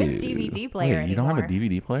have a DVD player anymore. You don't have a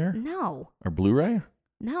DVD player? No. Or Blu-ray?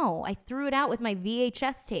 No, I threw it out with my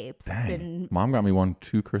VHS tapes. Dang. And Mom got me one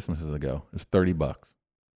 2 Christmases ago. It was $30.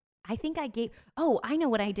 I think I gave, I know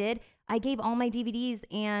what I did. I gave all my DVDs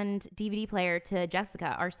and DVD player to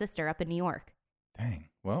Jessica, our sister up in New York. Dang.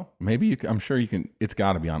 Well, maybe I'm sure you can, it's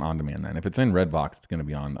got to be on demand then. If it's in Redbox, it's going to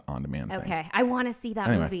be on demand. Okay. I want to see that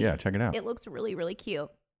movie. Yeah, check it out. It looks really, really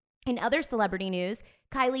cute. In other celebrity news,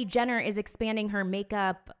 Kylie Jenner is expanding her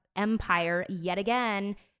makeup empire yet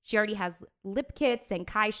again. She already has lip kits and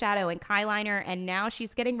Kai shadow and Kai liner, and now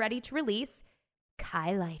she's getting ready to release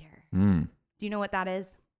Kai lighter. Do you know what that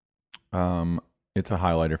is? It's a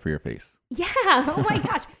highlighter for your face. Yeah. Oh my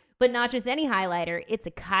gosh. But not just any highlighter. It's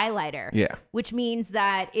a Kai lighter. Yeah. Which means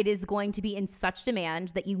that it is going to be in such demand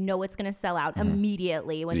that you know it's going to sell out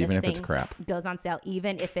immediately when Even this if thing it's crap. goes on sale,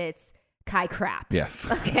 even if it's Kai crap. Yes.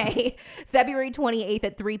 Okay. February 28th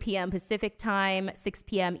at 3 p.m. Pacific time, 6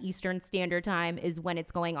 p.m. Eastern Standard Time is when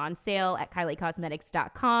it's going on sale at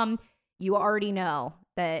KylieCosmetics.com. You already know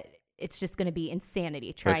that it's just going to be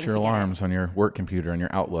insanity trying to set your alarms on your work computer and your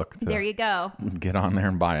Outlook. There you go. Get on there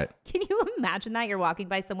and buy it. Can you imagine that? You're walking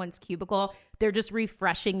by someone's cubicle. They're just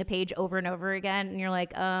refreshing the page over and over again. And you're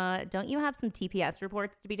like, don't you have some TPS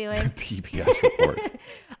reports to be doing? TPS reports.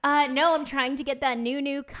 No, I'm trying to get that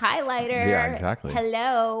new Kai lighter. Yeah, exactly.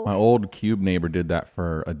 Hello. My old cube neighbor did that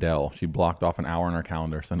for Adele. She blocked off an hour in her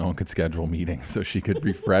calendar so no one could schedule meetings so she could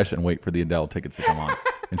refresh and wait for the Adele tickets to come on.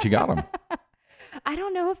 And she got them. I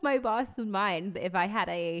don't know if my boss would mind if I had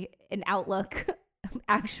an Outlook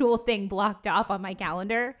actual thing blocked off on my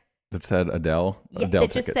calendar. That said Adele tickets.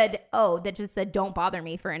 That just said don't bother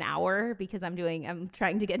me for an hour because I'm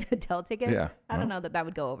trying to get Adele tickets. Yeah. I don't know that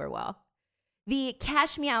would go over well. The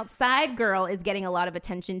Cash Me Outside girl is getting a lot of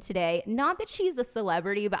attention today. Not that she's a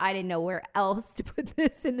celebrity, but I didn't know where else to put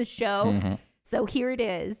this in the show. So here it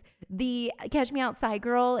is. The Cash Me Outside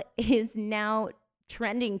girl is now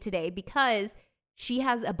trending today because she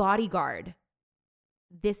has a bodyguard.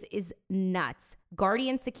 This is nuts.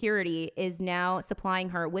 Guardian Security is now supplying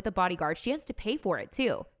her with a bodyguard. She has to pay for it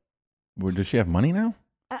too. Well, does she have money now?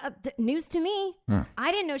 News to me. Huh.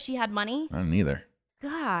 I didn't know she had money. I didn't either.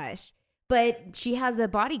 Gosh. But she has a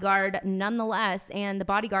bodyguard nonetheless, and the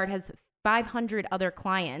bodyguard has 500 other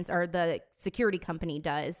clients, or the security company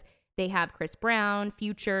does. They have Chris Brown,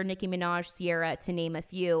 Future, Nicki Minaj, Sierra, to name a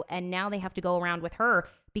few. And now they have to go around with her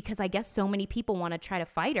because I guess so many people want to try to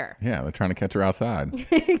fight her. Yeah, they're trying to catch her outside.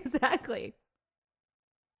 Exactly.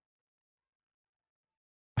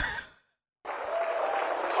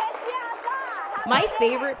 My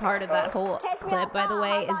favorite part of that whole clip, by the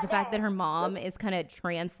way, is the fact that her mom is kind of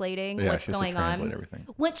translating what's going on. Everything.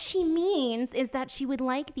 What she means is that she would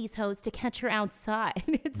like these hoes to catch her outside.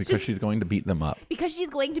 Because she's going to beat them up. Because she's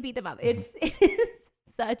going to beat them up. It's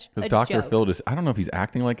such a joke. Dr. Phil just, I don't know if he's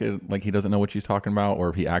acting like he doesn't know what she's talking about or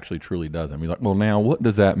if he actually truly doesn't. He's like, well, now what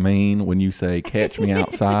does that mean when you say catch me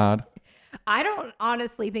outside? I don't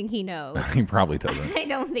honestly think he knows. He probably doesn't. I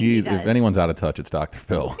don't think he does. If anyone's out of touch, it's Dr.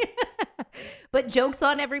 Phil. But joke's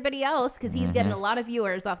on everybody else because he's getting a lot of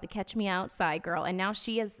viewers off the Catch Me Outside girl. And now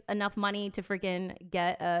she has enough money to freaking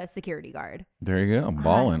get a security guard. There you go. I'm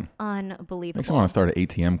balling. Unbelievable. Makes me want to start an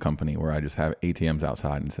ATM company where I just have ATMs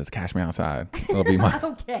outside and it says Cash Me Outside. That'll be my,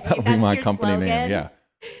 okay, that'll be my company slogan. name. Yeah.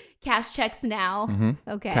 Cash checks now. Mm-hmm.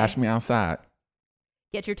 Okay. Cash Me Outside.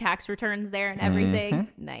 Get your tax returns there and everything.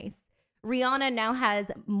 Nice. Rihanna now has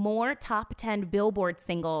more top 10 Billboard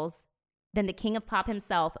singles than the king of pop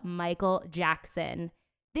himself, Michael Jackson.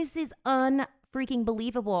 This is unfreaking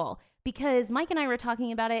believable because Mike and I were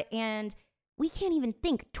talking about it and we can't even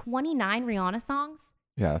think 29 Rihanna songs.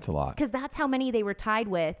 Yeah, that's a lot. Because that's how many they were tied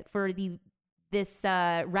with for this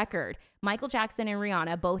record. Michael Jackson and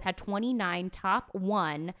Rihanna both had 29 top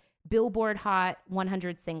 1 Billboard Hot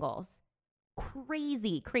 100 singles.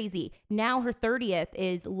 Crazy. Now her 30th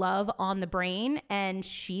is Love on the Brain, and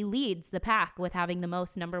she leads the pack with having the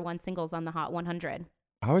most #1 singles on the Hot 100.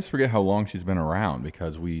 I always forget how long she's been around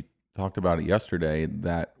because we talked about it yesterday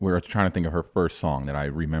that we were trying to think of her first song that I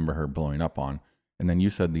remember her blowing up on. And then you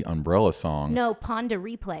said the Umbrella song. No, Pon de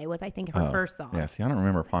Replay was, I think, her first song. Yeah, see, I don't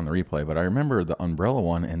remember Pon de Replay, but I remember the Umbrella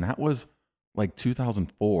one, and that was like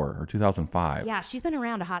 2004 or 2005. Yeah, she's been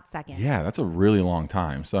around a hot second. Yeah, that's a really long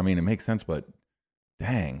time. So, I mean, it makes sense, but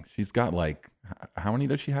dang, she's got like, how many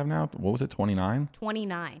does she have now? What was it, 29?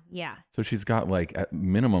 29, yeah. So she's got like at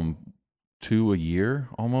minimum 2 a year,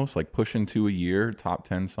 almost, like pushing 2 a year, top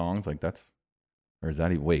 10 songs. Like that's, or is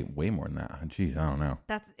that even, way more than that? Jeez, I don't know.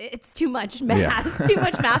 It's too much math. Yeah. Too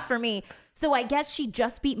much math for me. So I guess she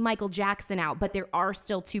just beat Michael Jackson out, but there are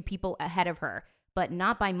still 2 people ahead of her. But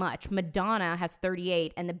not by much. Madonna has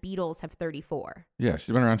 38 and the Beatles have 34. Yeah,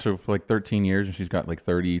 she's been around for like 13 years and she's got like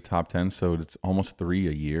 30 top 10. So it's almost 3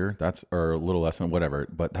 a year. That's, or a little less than whatever,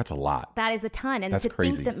 but that's a lot. That is a ton. And that's to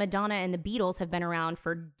crazy. Think that Madonna and the Beatles have been around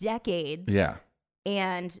for decades. Yeah.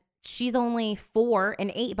 And she's only 4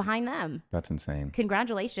 and 8 behind them. That's insane.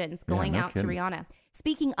 Congratulations going out to Rihanna.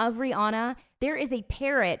 Speaking of Rihanna, there is a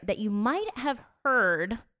parrot that you might have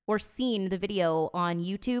heard or seen the video on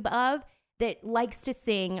YouTube of that likes to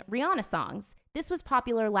sing Rihanna songs. This was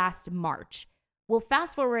popular last March. Well,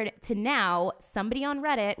 fast forward to now, somebody on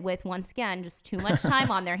Reddit with, once again, just too much time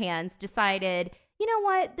on their hands decided, you know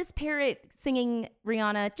what? This parrot singing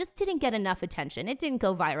Rihanna just didn't get enough attention. It didn't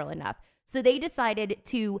go viral enough. So they decided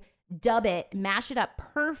to dub it, mash it up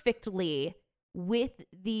perfectly with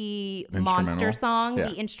the Monster song,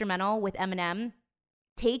 the instrumental with Eminem.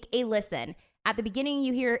 Take a listen. At the beginning,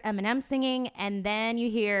 you hear Eminem singing, and then you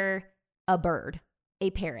hear a bird,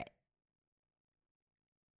 a parrot.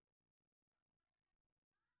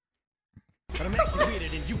 But I'm actually weirder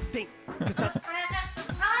than you think.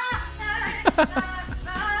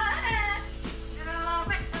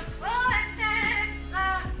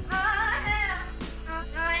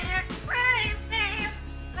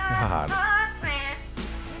 God.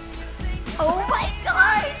 Oh my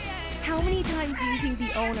gosh! How many times do you think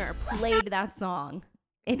the owner played that song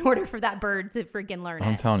in order for that bird to freaking learn it?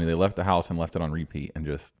 I'm telling you, they left the house and left it on repeat and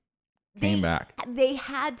just came back. They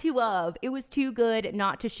had to have. It was too good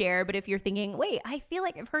not to share. But if you're thinking, wait, I feel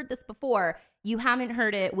like I've heard this before, you haven't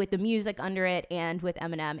heard it with the music under it and with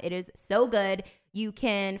Eminem. It is so good. You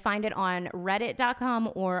can find it on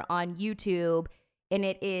reddit.com or on YouTube. And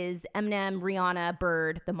it is Eminem, Rihanna,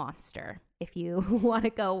 Bird, the Monster. If you want to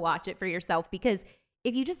go watch it for yourself. Because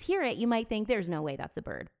if you just hear it, you might think there's no way that's a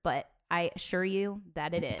bird. But I assure you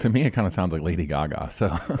that it is. To me, it kind of sounds like Lady Gaga. So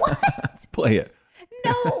what? Play it.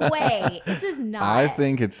 No way. It does not. I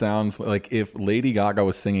think it sounds like if Lady Gaga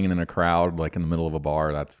was singing in a crowd, like in the middle of a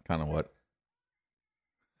bar, that's kind of what.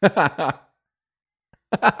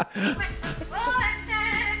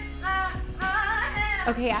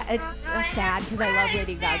 Okay, that's bad because I love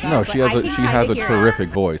Lady Gaga. No, she has a terrific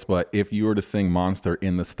voice, but if you were to sing Monster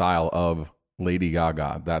in the style of Lady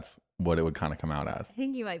Gaga, that's what it would kind of come out as. I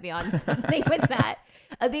think you might be on something with that.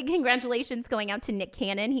 A big congratulations going out to Nick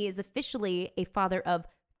Cannon. He is officially a father of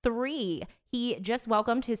 3. He just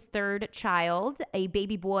welcomed his 3rd child, a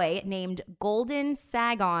baby boy named Golden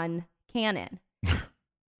Sagon Cannon.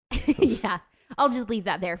 Yeah, I'll just leave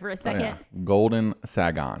that there for a second. Oh, yeah. Golden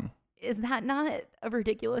Sagon. Is that not a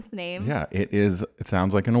ridiculous name? Yeah, it is. It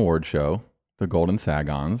sounds like an award show, the Golden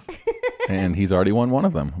Sagons. And he's already won one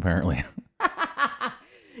of them, apparently.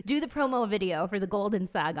 Do the promo video for the Golden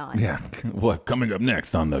Sagon. Yeah. What coming up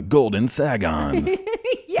next on the Golden Sagons?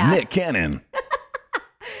 Yeah. Nick Cannon.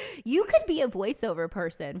 You could be a voiceover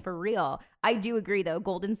person for real. I do agree, though.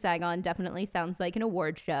 Golden Sagon definitely sounds like an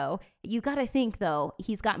award show. You got to think, though,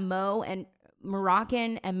 he's got Mo and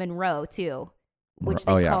Moroccan and Monroe, too, which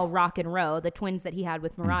they call Rock and Row, the twins that he had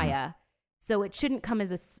with Mariah. Mm-hmm. So it shouldn't come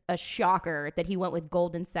as a shocker that he went with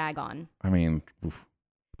Golden Sagon. I mean, oof.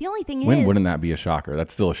 The only thing when wouldn't that be a shocker?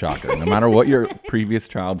 That's still a shocker. No matter what your previous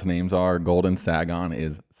child's names are, Golden Sagon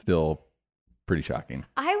is still pretty shocking.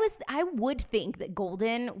 I would think that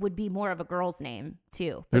Golden would be more of a girl's name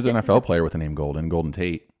too. There's an NFL player with the name Golden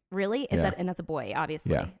Tate. Really? And that's a boy,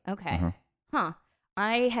 obviously. Yeah. Okay. Huh.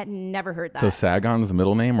 I had never heard that. So Sagon's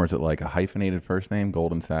middle name, or is it like a hyphenated first name,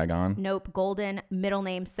 Golden Sagon? Nope, Golden, middle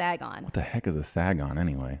name Sagon. What the heck is a Sagon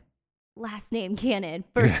anyway? Last name Cannon,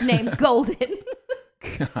 first name Golden.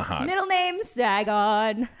 God. Middle name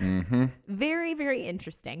Sagon. Mm-hmm. Very, very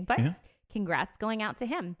interesting. But congrats going out to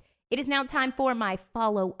him. It is now time for my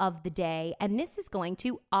follow of the day, and this is going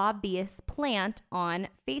to Obvious Plant on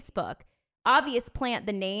Facebook. Obvious Plant,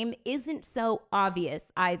 the name isn't so obvious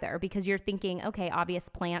either, because you're thinking, okay, Obvious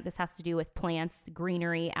Plant, this has to do with plants,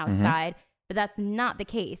 greenery outside, but that's not the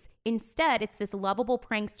case. Instead, it's this lovable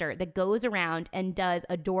prankster that goes around and does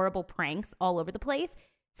adorable pranks all over the place.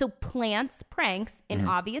 So plants pranks in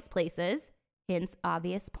obvious places, hence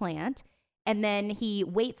Obvious Plant. And then he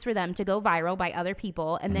waits for them to go viral by other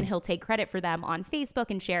people, and then he'll take credit for them on Facebook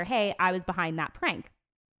and share, hey, I was behind that prank.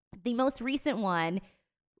 The most recent one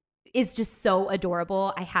is just so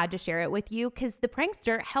adorable. I had to share it with you because the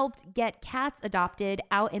prankster helped get cats adopted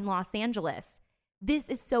out in Los Angeles. This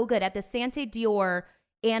is so good. At the Santa Dior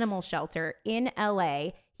Animal Shelter in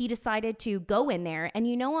LA, he decided to go in there. And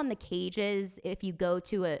you know, on the cages, if you go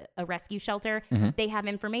to a rescue shelter, they have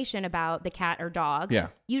information about the cat or dog. Yeah.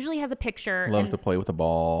 Usually has a picture. Loves to play with the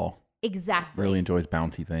ball. Exactly. Really enjoys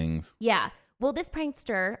bouncy things. Yeah. Well, this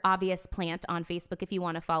prankster, Obvious Plant on Facebook, if you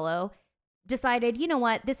want to follow, decided, you know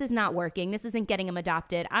what? This is not working. This isn't getting him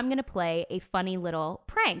adopted. I'm going to play a funny little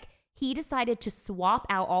prank. He decided to swap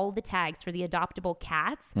out all the tags for the adoptable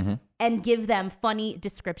cats and give them funny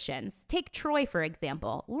descriptions. Take Troy, for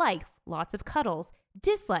example. Likes, lots of cuddles.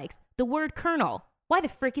 Dislikes, the word colonel. Why the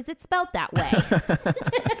frick is it spelled that way?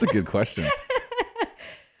 That's a good question.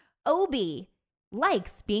 Obi,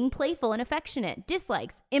 likes being playful and affectionate.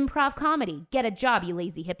 Dislikes improv comedy. Get a job, you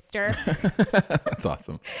lazy hipster. That's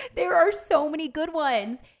awesome. There are so many good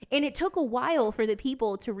ones. And it took a while for the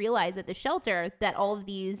people to realize at the shelter that all of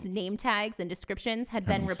these name tags and descriptions had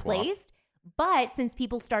been replaced. But since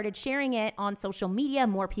people started sharing it on social media,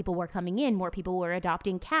 more people were coming in, more people were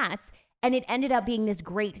adopting cats. And it ended up being this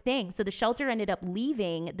great thing. So the shelter ended up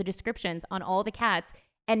leaving the descriptions on all the cats.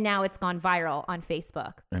 And now it's gone viral on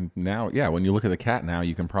Facebook. And now, when you look at the cat now,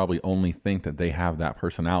 you can probably only think that they have that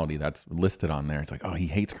personality that's listed on there. It's like, oh, he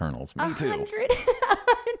hates colonels. Me too.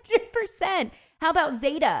 100%. How about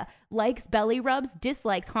Zeta? Likes belly rubs,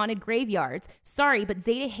 dislikes haunted graveyards. Sorry, but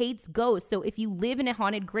Zeta hates ghosts. So if you live in a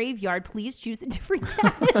haunted graveyard, please choose a different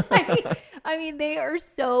cat. I mean, they are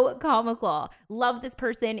so comical. Love this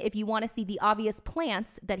person. If you want to see the obvious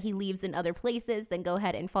plants that he leaves in other places, then go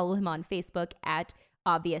ahead and follow him on Facebook at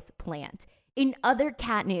Obvious Plant. In other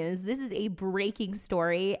cat news, this is a breaking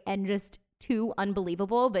story and just too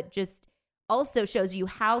unbelievable, but just also shows you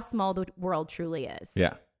how small the world truly is.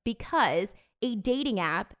 Yeah. Because a dating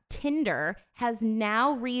app, Tinder, has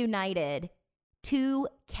now reunited two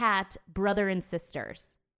cat brother and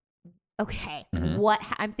sisters. Okay,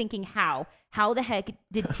 I'm thinking how? How the heck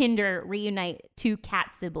did Tinder reunite two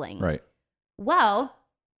cat siblings? Right. Well,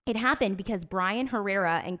 it happened because Brian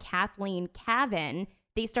Herrera and Kathleen Cavan,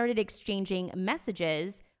 they started exchanging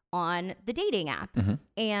messages on the dating app.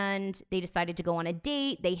 And they decided to go on a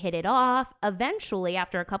date. They hit it off. Eventually,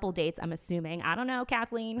 after a couple dates, I'm assuming, I don't know,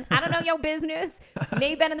 Kathleen, I don't know your business. May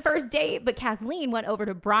have been in the first date, but Kathleen went over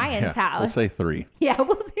to Brian's house. We'll say 3. Yeah,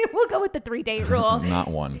 we'll go with the 3-date rule. Not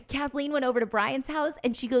 1. Kathleen went over to Brian's house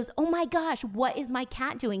and she goes, oh my gosh, what is my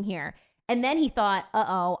cat doing here? And then he thought,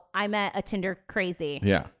 I met a Tinder crazy.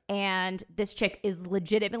 Yeah. And this chick is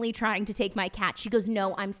legitimately trying to take my cat. She goes,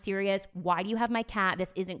 no, I'm serious. Why do you have my cat?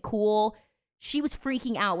 This isn't cool. She was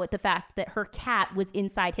freaking out with the fact that her cat was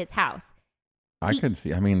inside his house. I could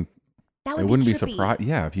see. I mean, That would it wouldn't be trippy. surprised.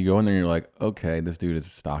 Yeah, if you go in there and you're like, okay, this dude is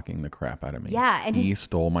stalking the crap out of me. Yeah, and he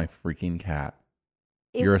stole my freaking cat.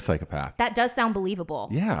 You're a psychopath. That does sound believable.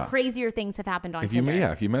 Yeah. Crazier things have happened on if Tinder.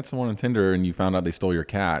 If you met someone on Tinder and you found out they stole your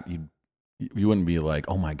cat, you wouldn't be like,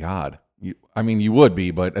 oh my God. You would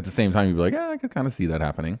be, but at the same time, you'd be like, I could kind of see that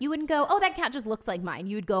happening. You wouldn't go, oh, that cat just looks like mine.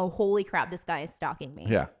 You would go, holy crap, this guy is stalking me.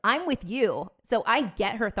 Yeah. I'm with you. So I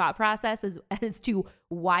get her thought process as to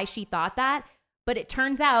why she thought that. But it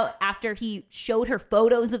turns out after he showed her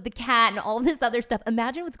photos of the cat and all this other stuff,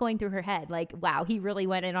 imagine what's going through her head. Like, wow, he really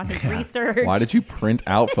went in on his research. Why did you print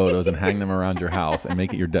out photos and hang them around your house and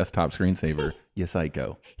make it your desktop screensaver? You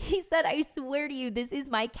psycho. He said, I swear to you, this is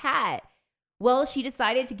my cat. Well, she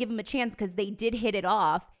decided to give him a chance because they did hit it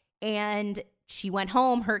off. And she went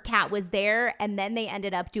home, her cat was there, and then they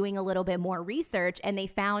ended up doing a little bit more research and they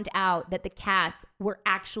found out that the cats were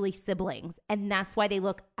actually siblings, and that's why they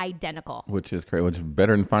look identical. Which is crazy. Which is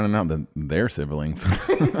better than finding out that they're siblings.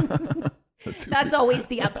 That's always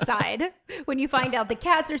the upside when you find out the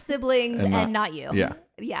cats are siblings and not you. Yeah.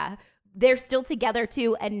 Yeah. They're still together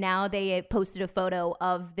too, and now they posted a photo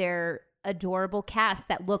of their adorable cats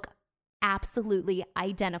that look absolutely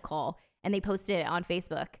identical, and they posted it on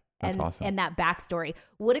Facebook. That's awesome. And that backstory.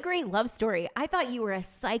 What a great love story. I thought you were a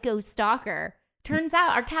psycho stalker. Turns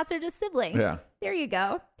out our cats are just siblings. Yeah. There you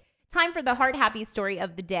go. Time for the heart happy story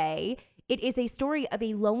of the day. It is a story of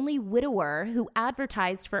a lonely widower who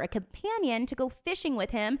advertised for a companion to go fishing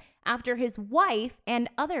with him after his wife and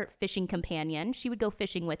other fishing companion, she would go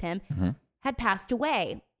fishing with him, had passed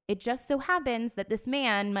away. It just so happens that this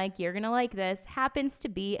man, Mike, you're going to like this, happens to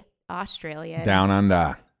be Australian. Down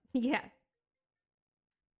under. Yeah.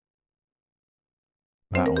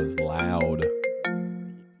 That was loud.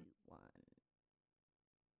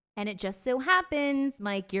 And it just so happens,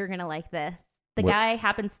 Mike, you're going to like this. The guy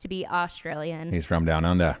happens to be Australian. He's from down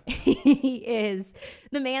under. He is.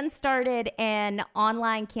 The man started an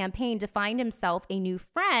online campaign to find himself a new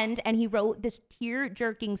friend, and he wrote this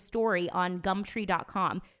tear-jerking story on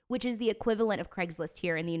Gumtree.com, which is the equivalent of Craigslist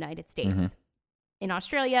here in the United States. In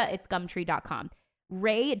Australia, it's Gumtree.com.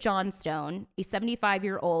 Ray Johnstone, a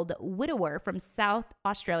 75-year-old widower from South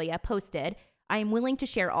Australia, posted, I am willing to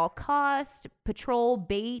share all costs, patrol,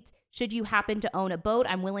 bait. Should you happen to own a boat,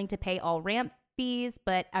 I'm willing to pay all ramp fees,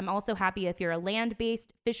 but I'm also happy if you're a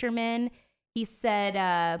land-based fisherman. He said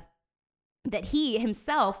that he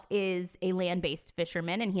himself is a land-based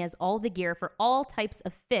fisherman, and he has all the gear for all types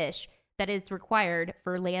of fish that is required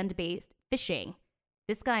for land-based fishing.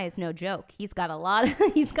 This guy is no joke. He's got a lot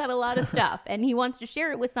of stuff, and he wants to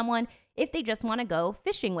share it with someone if they just want to go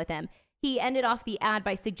fishing with him. He ended off the ad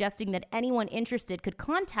by suggesting that anyone interested could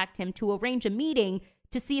contact him to arrange a meeting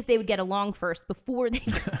to see if they would get along first before they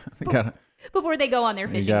before they go on their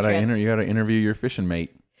fishing trip. You got to interview your fishing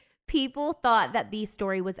mate. People thought that the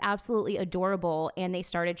story was absolutely adorable, and they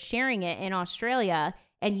started sharing it in Australia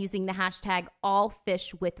and using the hashtag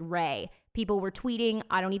 #AllFishWithRay. People were tweeting,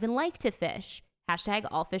 I don't even like to fish. Hashtag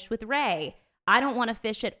 #AllFishWithRay. I don't want to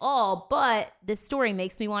fish at all, but this story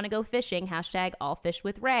makes me want to go fishing. Hashtag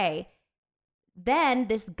 #AllFishWithRay. Then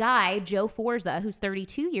this guy, Joe Forza, who's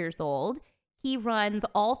 32 years old, he runs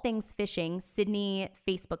All Things Fishing Sydney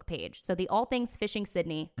Facebook page. So the All Things Fishing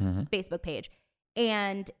Sydney Facebook page.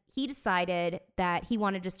 And he decided that he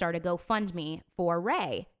wanted to start a GoFundMe for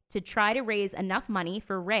Ray to try to raise enough money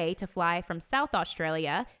for Ray to fly from South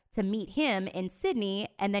Australia to meet him in Sydney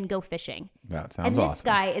and then go fishing. That sounds And this awesome.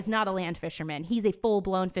 guy is not a land fisherman. He's a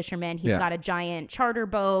full-blown fisherman. He's got a giant charter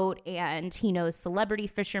boat, and he knows celebrity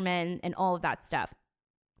fishermen and all of that stuff.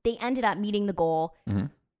 They ended up meeting the goal.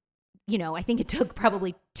 You know, I think it took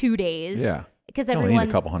probably 2 days. Yeah. Because You only everyone... need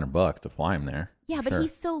a couple $100 to fly him there. Yeah, but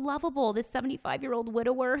he's so lovable. This 75-year-old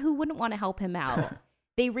widower, who wouldn't want to help him out?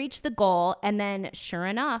 They reached the goal, and then sure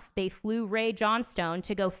enough, they flew Ray Johnstone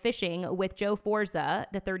to go fishing with Joe Forza,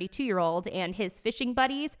 the 32-year-old, and his fishing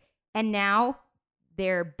buddies, and now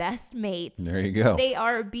they're best mates. There you go. They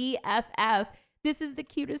are BFF. This is the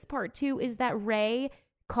cutest part, too, is that Ray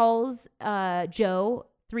calls Joe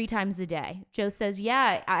 3 times a day. Joe says,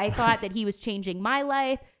 yeah, I thought that he was changing my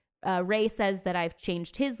life. Ray says that I've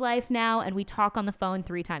changed his life now, and we talk on the phone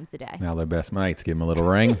 3 times a day. Now they're best mates. Give him a little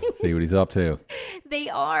ring. See what he's up to. They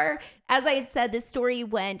are. As I had said, this story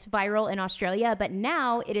went viral in Australia, but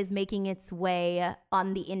now it is making its way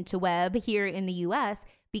on the interweb here in the U.S.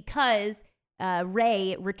 because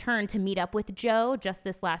Ray returned to meet up with Joe just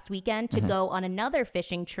this last weekend to go on another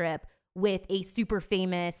fishing trip with a super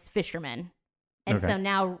famous fisherman. And so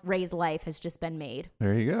now Ray's life has just been made.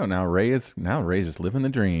 There you go. Now Ray's just living the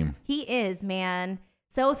dream. He is, man.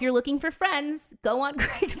 So if you're looking for friends, go on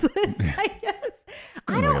Craigslist, I guess.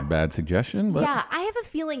 I seems like a bad suggestion, but yeah, I have a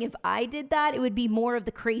feeling if I did that, it would be more of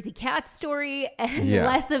the crazy cat story and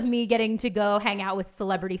less of me getting to go hang out with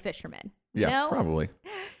celebrity fishermen. Yeah, probably.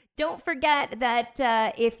 Don't forget that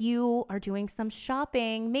if you are doing some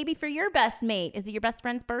shopping, maybe for your best mate, is it your best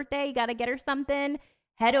friend's birthday? You got to get her something.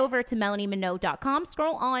 Head over to melanieminogue.com,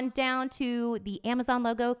 scroll on down to the Amazon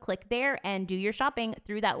logo, click there, and do your shopping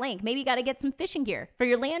through that link. Maybe you got to get some fishing gear for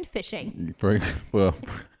your land fishing. For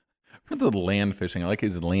the land fishing, I like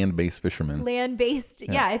his land-based fisherman. Land-based,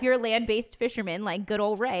 yeah. If you're a land-based fisherman like good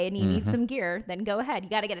old Ray and you need some gear, then go ahead. You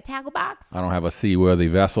got to get a tackle box. I don't have a seaworthy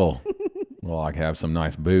vessel. Well, I have some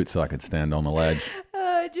nice boots so I could stand on the ledge.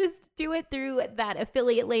 Just do it through that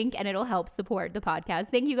affiliate link and it'll help support the podcast.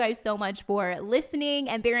 Thank you guys so much for listening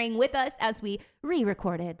and bearing with us as we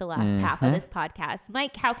re-recorded the last half of this podcast.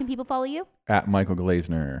 Mike, how can people follow you? At Michael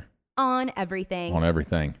Glazner. On everything. On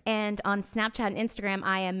everything. And on Snapchat and Instagram,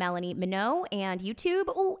 I am Melanie Minogue, and YouTube.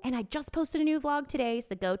 Oh, and I just posted a new vlog today,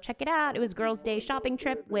 so go check it out. It was Girls' Day shopping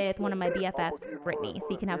trip with one of my BFFs, Brittany.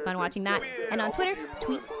 So you can have fun watching that. And on Twitter,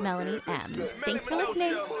 tweet Melanie M. Thanks for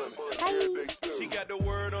listening. Bye. She got the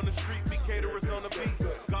word on the street, be caterers on the beat.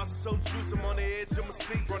 Gossip so juicy, I'm on the edge of my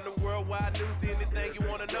seat. From the worldwide news, anything you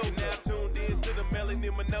want to know. Now tuned in to the Melanie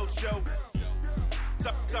Minogue show.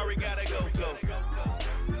 Sorry, gotta go.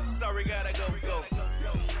 Sorry, gotta go.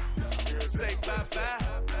 Say bye-bye.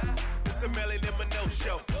 It's the Melanie Minogue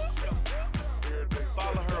show.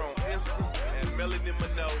 Follow her on Insta at Melanie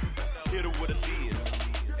Minogue. Hit her with a lid.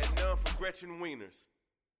 And none for Gretchen Wieners.